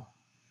level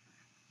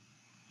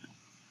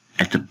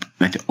at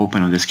the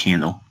open of this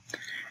candle,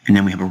 and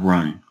then we have a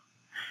run.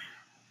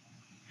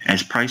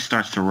 As price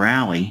starts to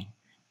rally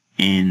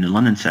in the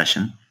London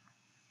session,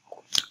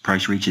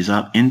 price reaches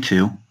up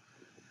into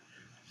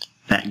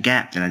that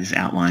gap that I just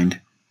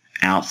outlined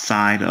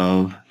outside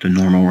of the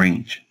normal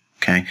range.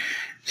 Okay,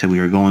 so we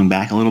are going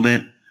back a little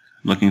bit,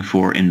 looking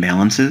for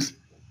imbalances.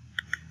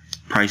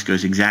 Price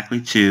goes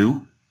exactly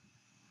to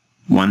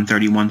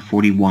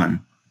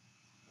 131.41.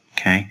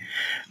 Okay,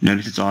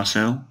 notice it's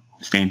also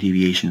standard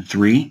deviation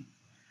 3.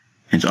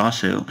 It's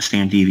also a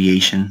standard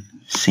deviation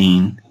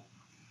seen.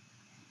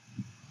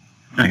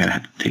 I gotta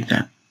have to take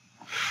that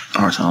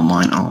horizontal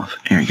line off.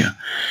 There you go.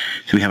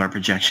 So we have our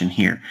projection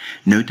here.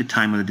 Note the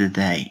time of the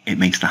day. It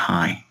makes the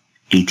high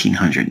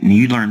 1800. And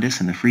you learned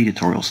this in the free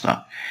tutorial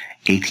stuff.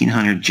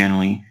 1800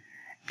 generally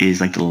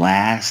is like the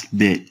last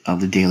bit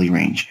of the daily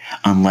range,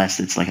 unless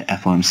it's like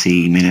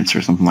FOMC minutes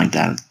or something like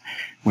that,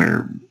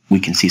 where we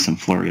can see some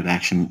flurry of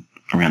action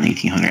around the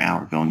 1800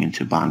 hour going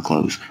into bond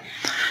close.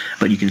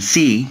 But you can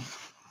see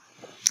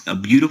a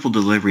beautiful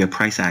delivery of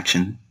price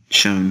action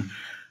shown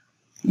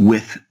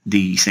with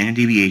the standard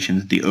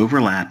deviations, the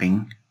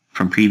overlapping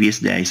from previous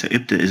day. So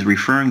IPTA is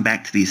referring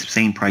back to these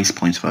same price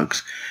points,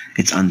 folks.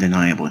 It's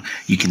undeniable.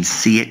 You can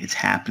see it. It's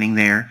happening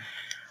there.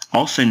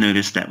 Also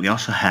notice that we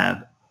also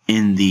have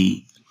in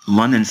the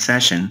London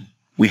session,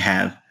 we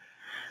have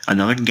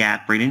another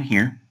gap right in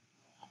here.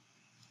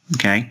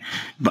 Okay,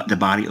 but the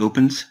body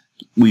opens.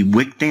 We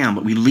wick down,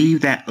 but we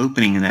leave that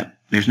opening and that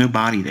there's no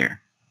body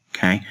there.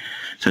 Okay,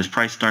 so as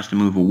price starts to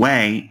move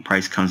away,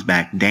 price comes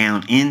back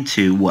down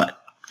into what?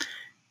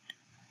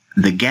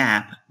 The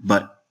gap,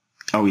 but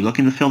are we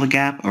looking to fill the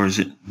gap, or is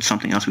it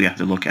something else we have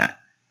to look at?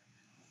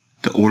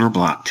 The order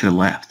block to the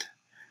left,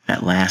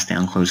 that last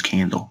down close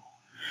candle.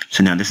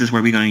 So now this is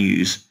where we're going to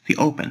use the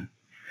open.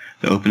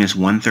 The open is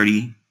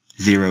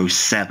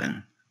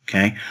 130.07.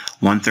 Okay,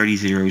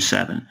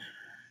 130.07.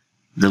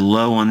 The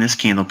low on this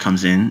candle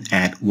comes in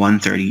at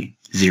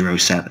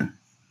 130.07.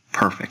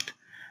 Perfect.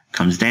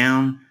 Comes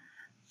down,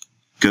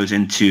 goes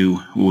into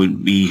what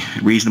would be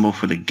reasonable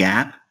for the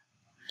gap,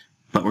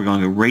 but we're going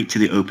to go right to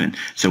the open.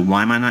 So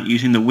why am I not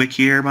using the wick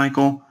here,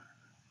 Michael?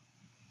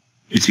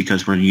 It's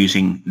because we're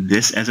using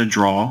this as a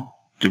draw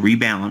to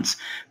rebalance,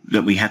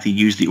 that we have to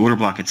use the order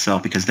block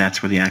itself because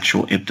that's where the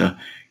actual IPTA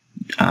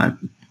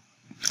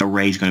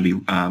array is going to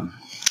be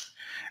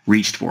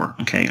reached for.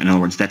 Okay, in other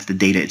words, that's the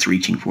data it's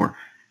reaching for.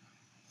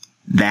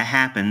 That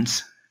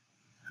happens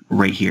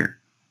right here.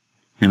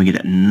 Then we get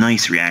that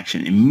nice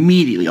reaction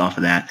immediately off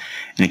of that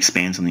and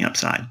expands on the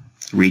upside,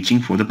 reaching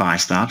for the buy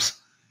stops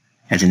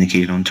as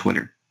indicated on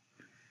Twitter.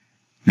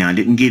 Now, I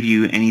didn't give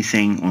you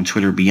anything on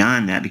Twitter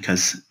beyond that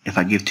because if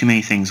I give too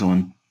many things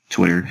on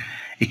Twitter,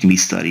 it can be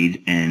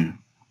studied, and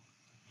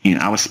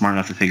I was smart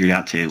enough to figure it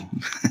out too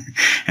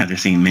after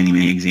seeing many,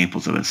 many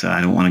examples of it, so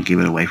I don't want to give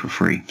it away for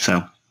free.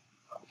 So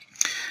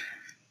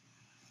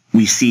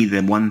we see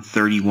the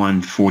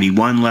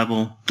 131.41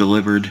 level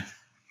delivered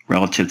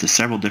relative to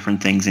several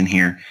different things in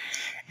here,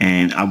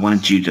 and I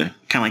wanted you to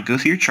kind of like go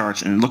through your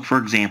charts and look for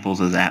examples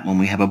of that when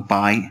we have a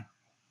buy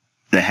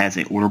that has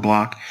an order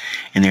block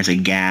and there's a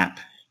gap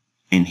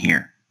in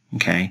here.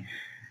 Okay,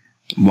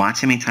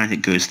 watch how many times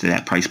it goes to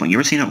that price point. You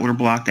ever seen an order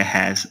block that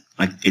has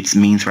like its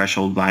mean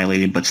threshold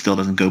violated but still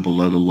doesn't go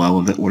below the low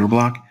of the order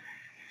block?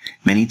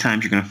 Many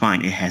times you're going to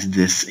find it has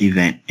this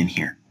event in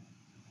here.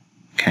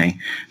 Okay,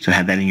 so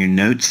have that in your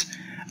notes.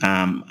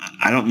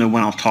 I don't know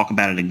when I'll talk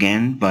about it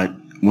again, but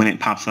when it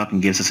pops up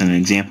and gives us an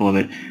example of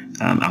it,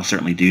 I'll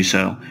certainly do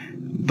so.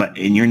 But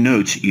in your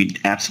notes, you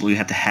absolutely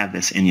have to have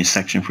this in your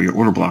section for your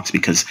order blocks,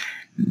 because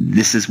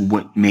this is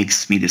what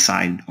makes me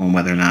decide on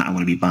whether or not I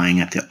want to be buying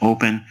at the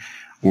open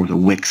or the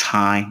wicks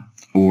high,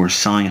 or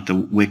selling at the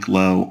wick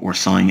low, or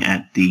selling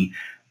at the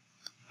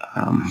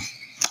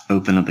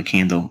open of the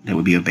candle that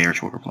would be a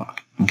bearish order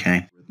block.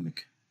 Okay. Algorithmic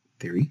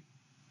theory,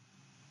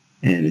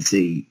 and it's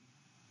a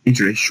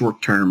intraday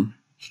short-term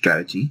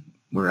strategy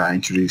where I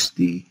introduce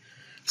the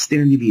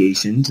standard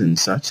deviations and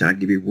such. I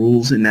give you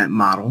rules in that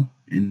model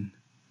and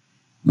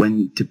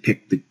when to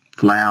pick the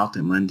flout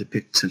and when to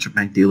pick central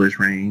bank dealers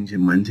range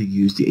and when to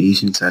use the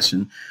Asian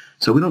session.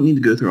 So we don't need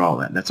to go through all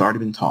that. That's already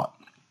been taught.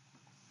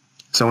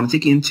 So I want to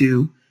take you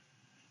into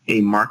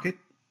a market,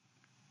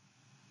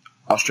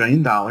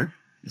 Australian dollar.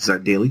 This is our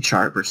daily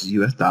chart versus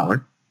US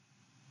dollar.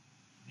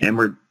 And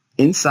we're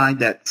inside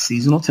that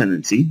seasonal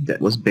tendency that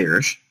was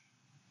bearish.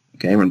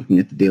 Okay, we're looking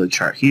at the daily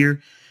chart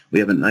here. We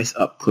have a nice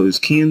up-close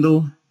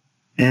candle,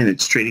 and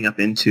it's trading up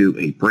into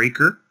a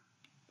breaker.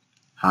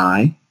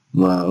 High,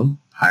 low,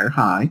 higher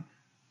high.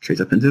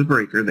 Trades up into the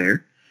breaker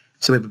there.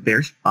 So we have a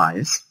bearish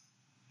bias,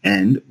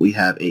 and we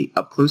have a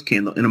up-close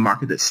candle in a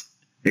market that's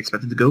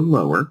expected to go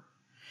lower.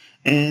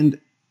 And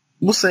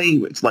we'll say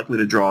it's likely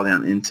to draw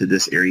down into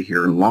this area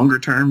here in longer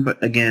term,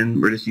 but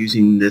again, we're just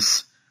using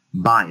this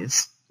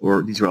bias,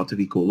 or these relative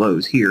equal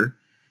lows here,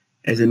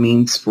 as a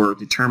means for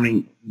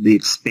determining the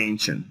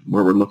expansion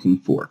where we're looking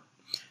for.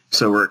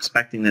 So we're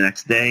expecting the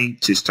next day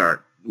to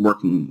start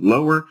working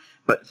lower,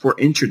 but for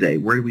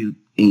intraday, where do we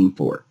aim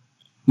for?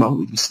 Well,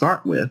 we can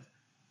start with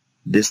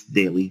this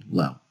daily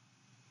low.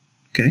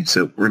 Okay,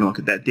 so we're going to look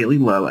at that daily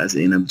low as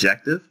an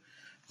objective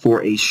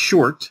for a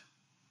short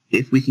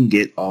if we can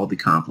get all the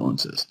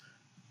confluences.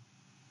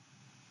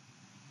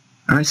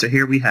 All right, so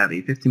here we have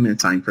a 15-minute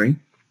time frame.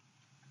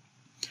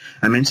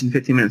 I mentioned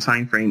 15-minute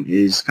time frame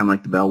is kind of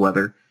like the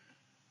bellwether.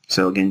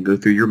 So again, go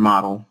through your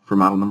model for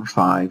model number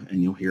 5,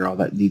 and you'll hear all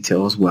that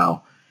detail as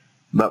well.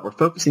 But we're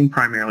focusing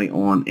primarily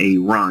on a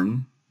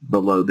run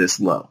below this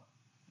low.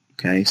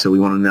 Okay, so we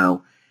want to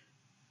know,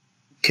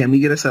 can we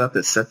get a setup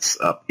that sets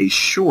up a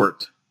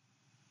short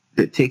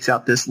that takes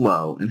out this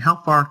low, and how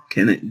far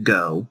can it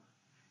go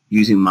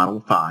using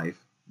model 5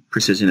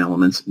 precision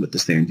elements with the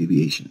standard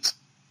deviations?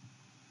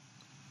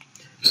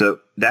 So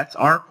that's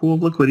our pool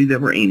of liquidity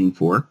that we're aiming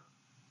for.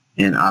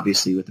 And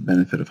obviously, with the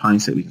benefit of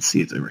hindsight, we can see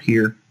it's over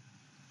here.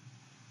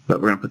 But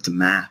we're going to put some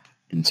math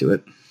into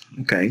it.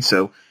 Okay,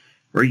 so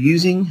we're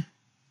using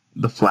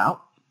the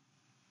flout.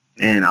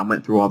 And I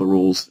went through all the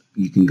rules.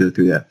 You can go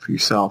through that for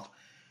yourself.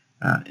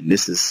 And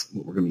this is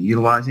what we're going to be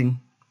utilizing.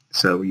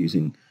 So we're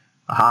using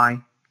a high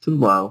to the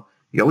low.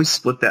 You always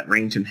split that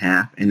range in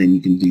half, and then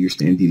you can do your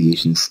standard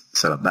deviations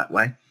set up that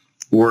way.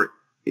 Or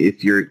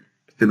if your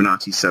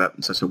Fibonacci set up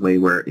in such a way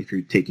where if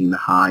you're taking the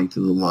high to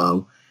the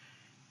low,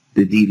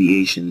 the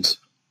deviations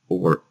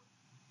or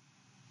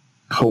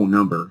whole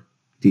number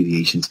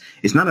deviations,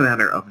 it's not a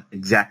matter of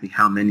exactly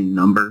how many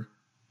number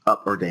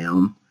up or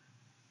down.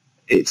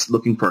 it's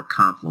looking for a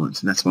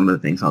confluence, and that's one of the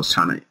things I was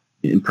trying to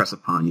impress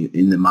upon you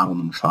in the model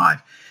number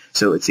 5.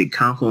 So it's a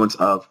confluence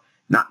of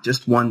not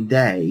just one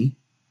day,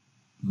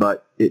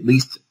 but at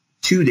least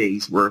 2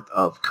 days worth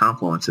of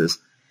confluences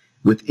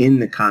within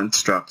the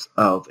construct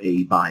of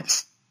a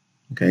bias.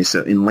 Okay,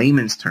 so in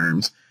layman's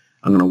terms,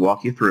 I'm going to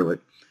walk you through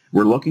it.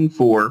 We're looking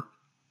for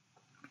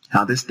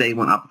how this day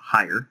went up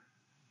higher.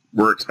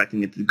 We're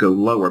expecting it to go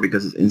lower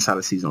because it's inside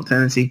a seasonal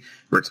tendency.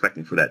 We're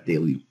expecting for that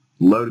daily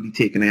low to be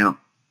taken out,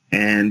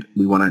 and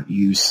we want to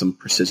use some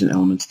precision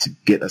elements to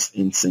get us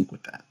in sync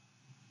with that.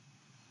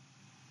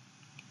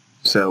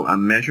 So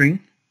I'm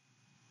measuring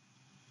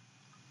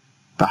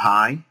the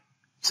high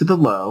to the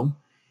low,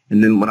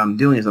 and then what I'm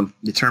doing is I'm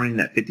determining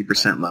that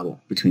 50% level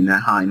between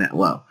that high and that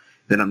low.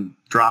 Then I'm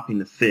dropping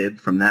the fib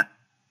from that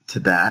to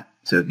that,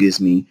 so it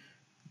gives me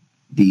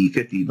the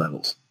 50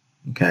 levels.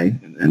 Okay,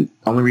 and the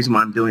only reason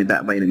why I'm doing it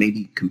that way, and it may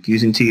be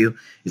confusing to you,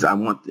 is I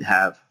want to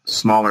have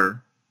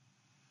smaller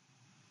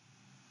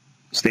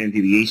standard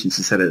deviations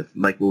instead of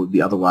like what would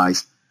be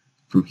otherwise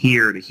from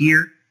here to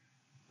here.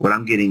 What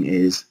I'm getting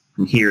is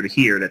from here to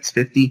here, that's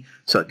 50,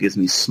 so it gives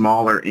me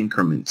smaller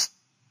increments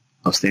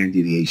of standard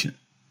deviation.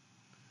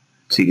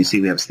 So you can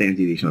see we have a standard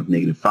deviation of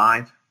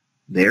 -5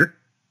 there.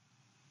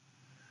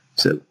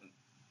 So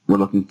we're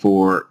looking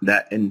for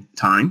that in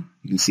time.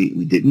 You can see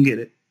we didn't get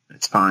it.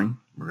 That's fine.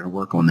 We're going to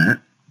work on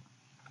that.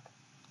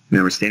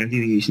 Remember, standard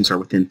deviations are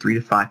within 3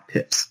 to 5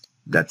 pips.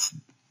 That's,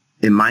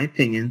 in my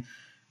opinion,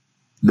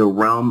 the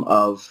realm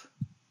of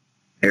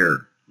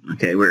error,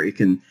 okay, where it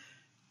can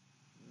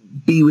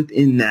be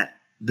within that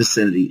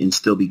vicinity and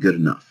still be good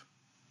enough.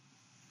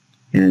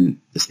 And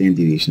the standard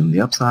deviation on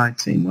the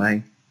upside, same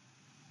way.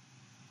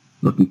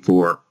 Looking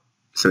for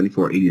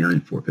 74.89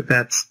 and 4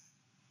 pipettes.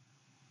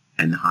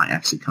 And the high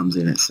actually comes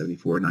in at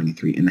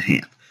 74.93 and a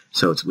half.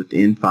 So it's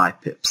within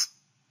 5 pips.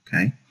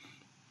 Okay.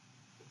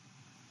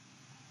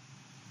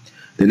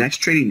 The next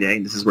trading day,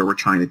 this is where we're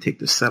trying to take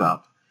the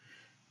setup.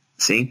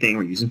 Same thing,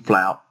 we're using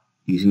flout,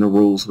 using the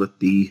rules with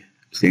the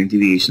standard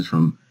deviations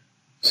from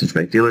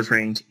central bank dealers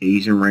range,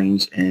 Asian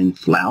range, and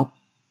flout.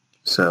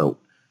 So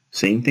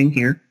same thing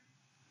here.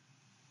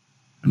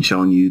 I'm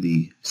showing you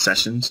the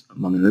sessions,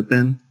 London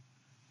Open,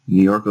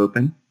 New York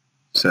Open.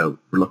 So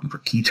we're looking for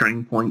key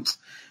turning points.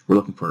 We're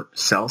looking for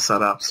sell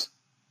setups.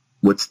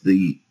 What's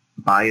the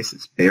bias?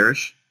 It's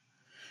bearish.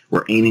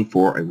 We're aiming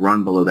for a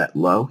run below that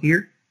low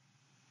here.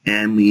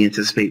 And we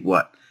anticipate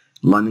what?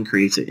 London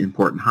creates an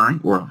important high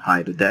or a high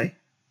of the day.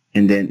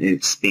 And then it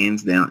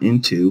expands down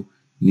into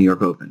New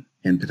York Open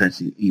and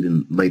potentially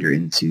even later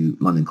into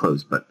London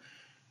close. But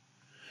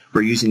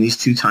we're using these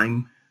 2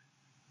 time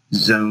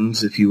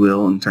zones, if you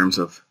will, in terms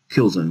of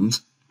kill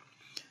zones.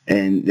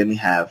 And then we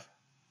have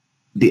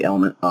the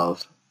element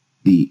of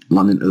the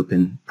London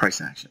Open price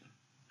action.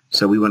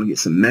 So we want to get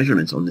some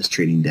measurements on this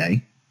trading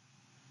day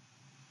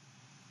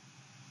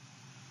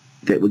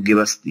that would give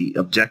us the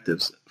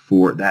objectives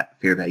for that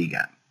fair value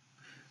gap.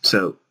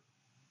 So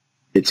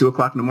at 2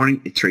 o'clock in the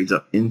morning, it trades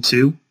up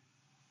into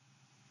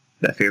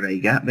that fair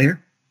value gap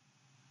there,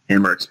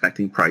 and we're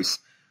expecting price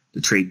to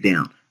trade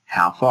down.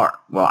 How far?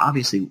 Well,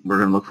 obviously, we're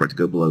going to look for it to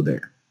go below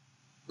there.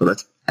 But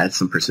let's add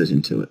some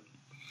precision to it.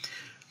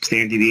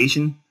 Standard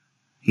deviation,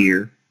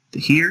 here to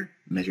here,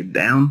 measured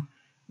down.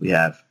 We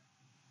have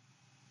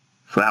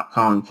flout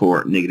calling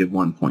for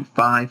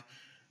 -1.5.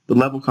 The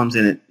level comes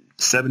in at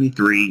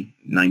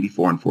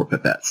 73.94 and 4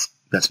 pipettes.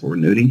 That's what we're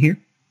noting here.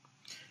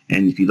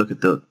 And if you look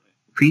at the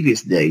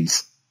previous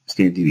day's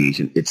standard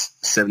deviation, it's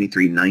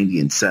 73.90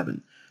 and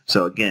 7.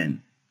 So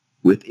again,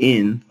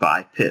 within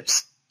 5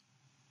 pips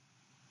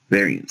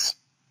variance.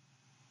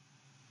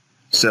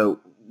 So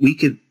we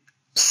could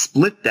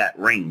split that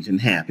range in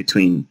half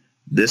between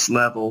this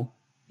level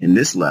and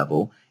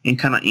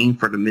kind of aim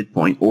for the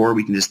midpoint, or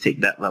we can just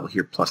take that level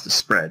here plus the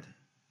spread,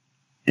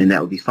 and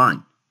that would be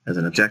fine as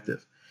an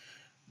objective.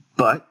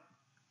 But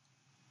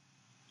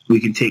we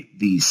can take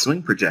the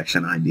swing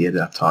projection idea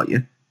that I've taught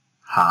you,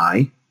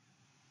 high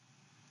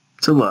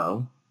to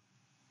low,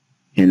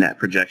 and that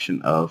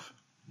projection of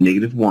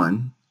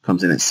 -1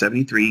 comes in at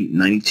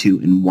 73.92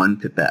 and 1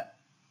 pipette.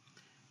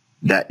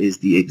 That is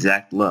the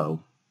exact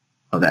low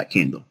of that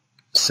candle,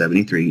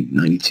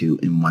 73.92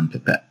 and 1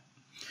 pipette.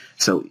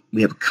 So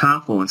we have a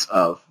confluence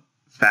of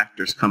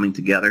factors coming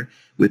together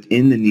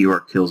within the New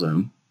York kill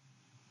zone,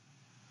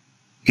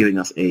 giving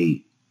us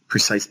a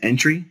precise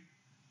entry,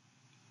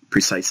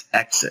 precise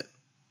exit,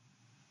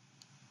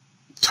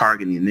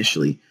 targeting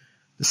initially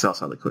the sell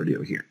side liquidity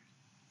over here.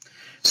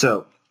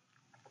 So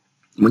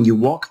when you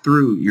walk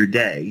through your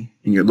day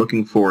and you're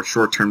looking for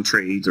short-term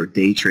trades or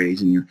day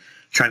trades and you're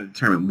trying to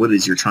determine what it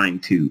is you're trying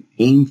to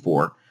aim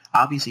for,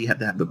 obviously you have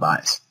to have the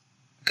bias.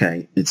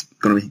 Okay, it's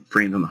going to be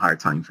framed on the higher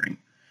time frame.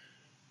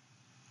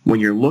 When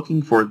you're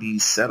looking for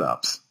these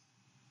setups,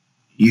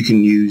 you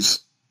can use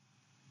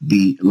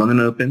the London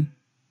Open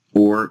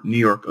or New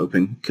York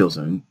Open kill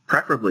zone.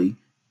 Preferably,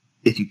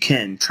 if you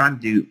can, try to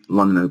do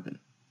London Open.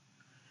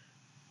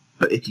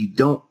 But if you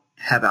don't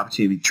have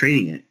opportunity to be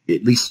trading it,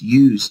 at least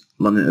use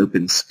London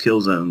Open's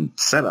kill zone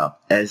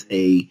setup as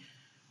a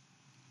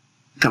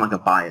kind of like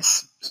a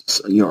bias,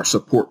 or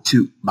support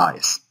to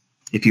bias.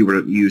 If you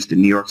were to use the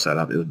New York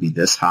setup, it would be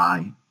this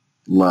high,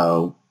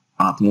 low,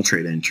 optimal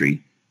trade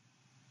entry.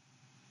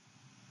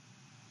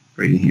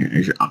 Right in here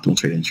is your optimal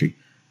trade entry.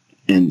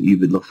 And you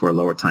would look for a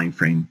lower time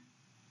frame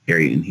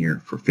area in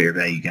here for fair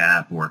value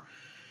gap or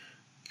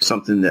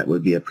something that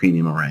would be a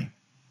premium array.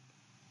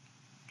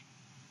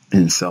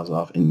 And it sells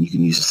off, and you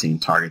can use the same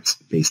targets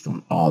based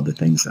on all the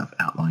things I've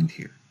outlined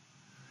here.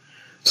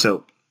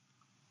 So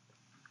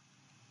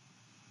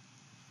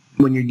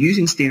when you're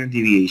using standard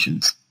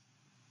deviations,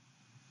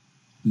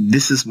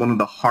 this is one of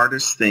the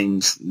hardest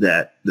things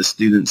that the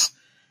students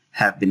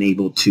have been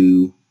able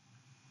to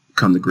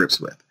come to grips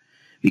with,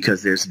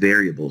 because there's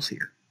variables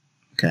here.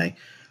 Okay,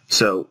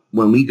 so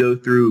when we go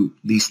through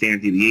these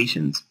standard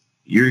deviations,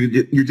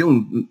 you're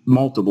doing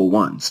multiple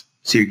ones,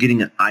 so you're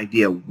getting an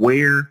idea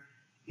where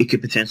it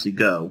could potentially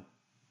go,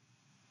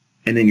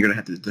 and then you're going to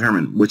have to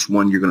determine which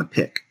one you're going to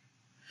pick.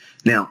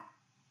 Now,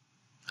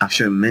 I've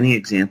shown many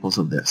examples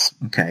of this,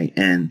 okay,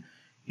 and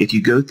if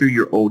you go through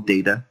your old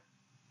data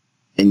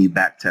and you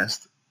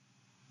backtest,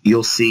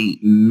 you'll see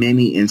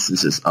many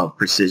instances of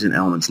precision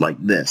elements like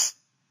this,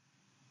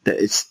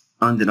 that it's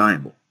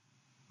undeniable.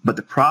 But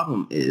the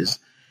problem is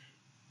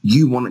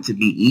you want it to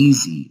be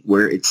easy,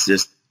 where it's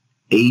just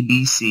A,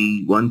 B,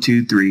 C, 1,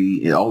 2,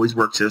 3. It always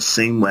works the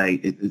same way.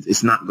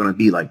 It's not going to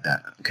be like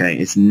that, okay?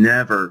 It's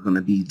never going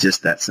to be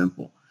just that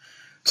simple.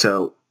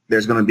 So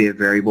there's going to be a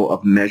variable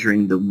of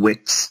measuring the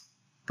wicks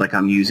like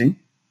I'm using,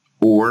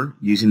 or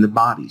using the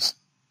bodies.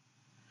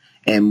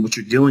 And what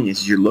you're doing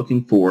is you're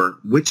looking for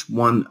which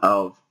one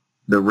of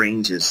the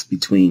ranges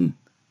between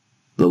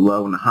the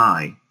low and the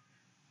high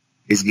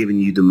is giving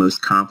you the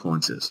most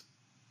confluences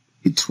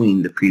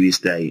between the previous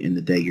day and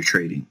the day you're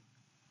trading.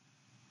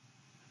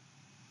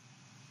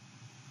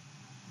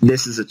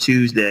 This is a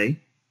Tuesday,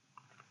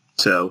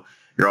 so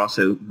you're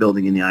also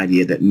building in the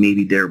idea that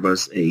maybe there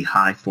was a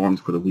high formed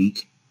for the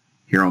week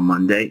here on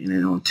Monday, and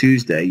then on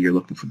Tuesday you're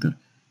looking for the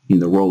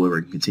rollover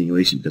and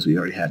continuation, because we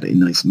already had a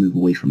nice move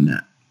away from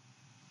that.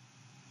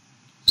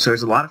 So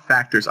there's a lot of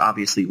factors,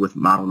 obviously, with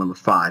model number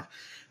 5,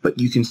 but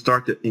you can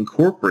start to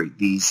incorporate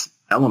these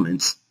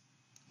elements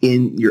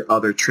in your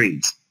other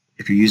trades.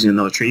 If you're using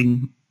another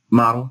trading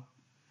model,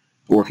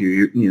 or if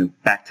you're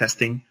back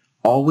testing,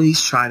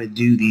 always try to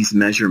do these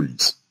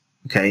measurements.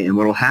 Okay, and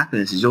what will happen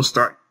is you'll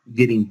start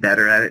getting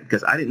better at it,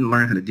 because I didn't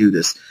learn how to do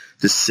this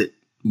to sit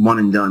one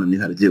and done and knew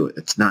how to do it.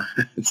 It's not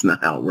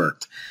how it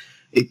worked.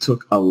 It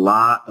took a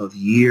lot of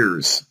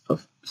years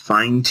of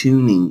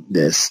fine-tuning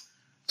this,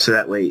 so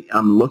that way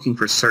I'm looking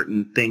for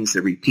certain things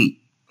to repeat.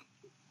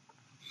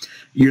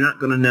 You're not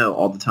going to know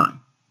all the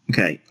time.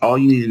 Okay, all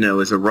you need to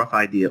know is a rough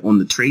idea on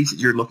the trades that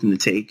you're looking to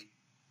take.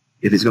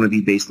 If it's going to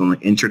be based on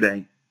like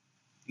intraday,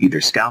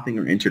 either scalping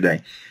or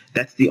intraday,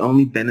 that's the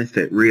only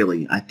benefit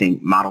really I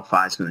think Model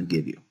 5 is going to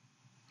give you.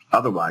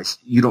 Otherwise,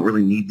 you don't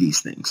really need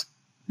these things.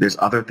 There's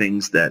other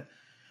things that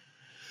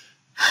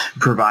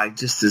provide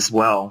just as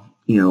well,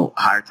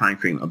 higher time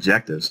frame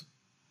objectives,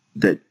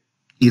 that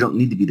you don't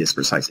need to be this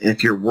precise. And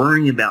if you're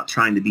worrying about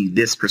trying to be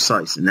this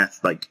precise, and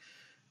that's like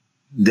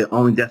the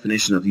only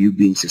definition of you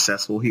being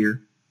successful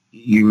here,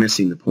 you're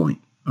missing the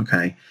point,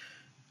 okay?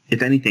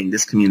 If anything,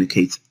 this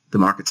communicates the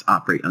markets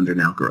operate under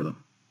an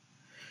algorithm.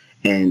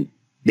 And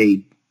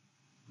they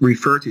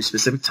refer to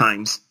specific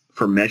times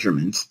for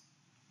measurements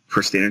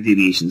for standard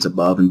deviations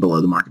above and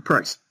below the market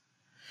price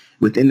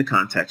within the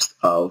context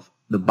of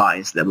the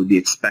bias that would be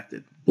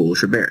expected,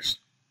 bullish or bearish,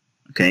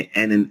 okay?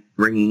 And then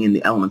bringing in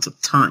the elements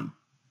of time.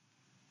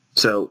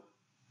 So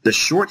the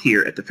short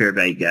here at the fair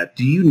value gap,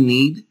 do you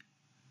need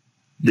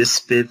this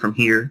fib from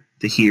here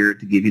to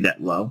give you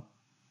that low?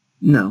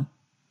 No,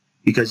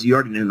 because you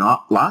already know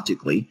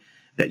logically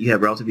that you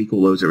have relative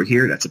equal lows over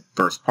here. That's a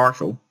first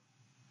partial.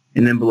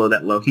 And then below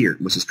that low here,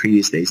 which is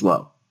previous day's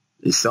low,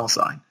 is sell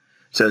side.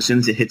 So as soon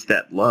as it hits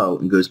that low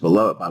and goes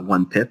below it by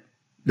 1 pip,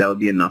 that would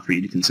be enough for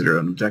you to consider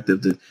an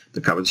objective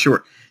to cover the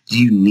short.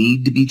 Do you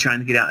need to be trying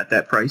to get out at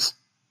that price?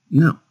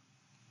 No.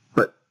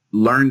 But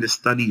learn to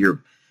study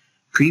your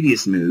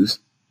previous moves,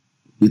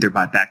 either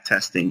by back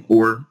testing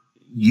or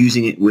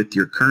using it with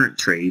your current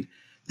trade,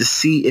 to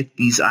see if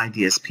these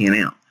ideas pan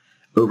out.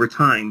 Over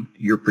time,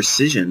 your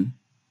precision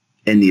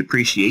and the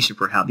appreciation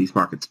for how these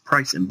markets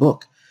price and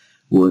book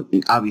will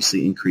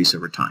obviously increase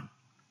over time.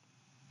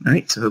 All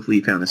right, so hopefully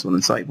you found this one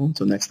insightful.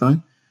 Until next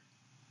time,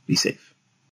 be safe.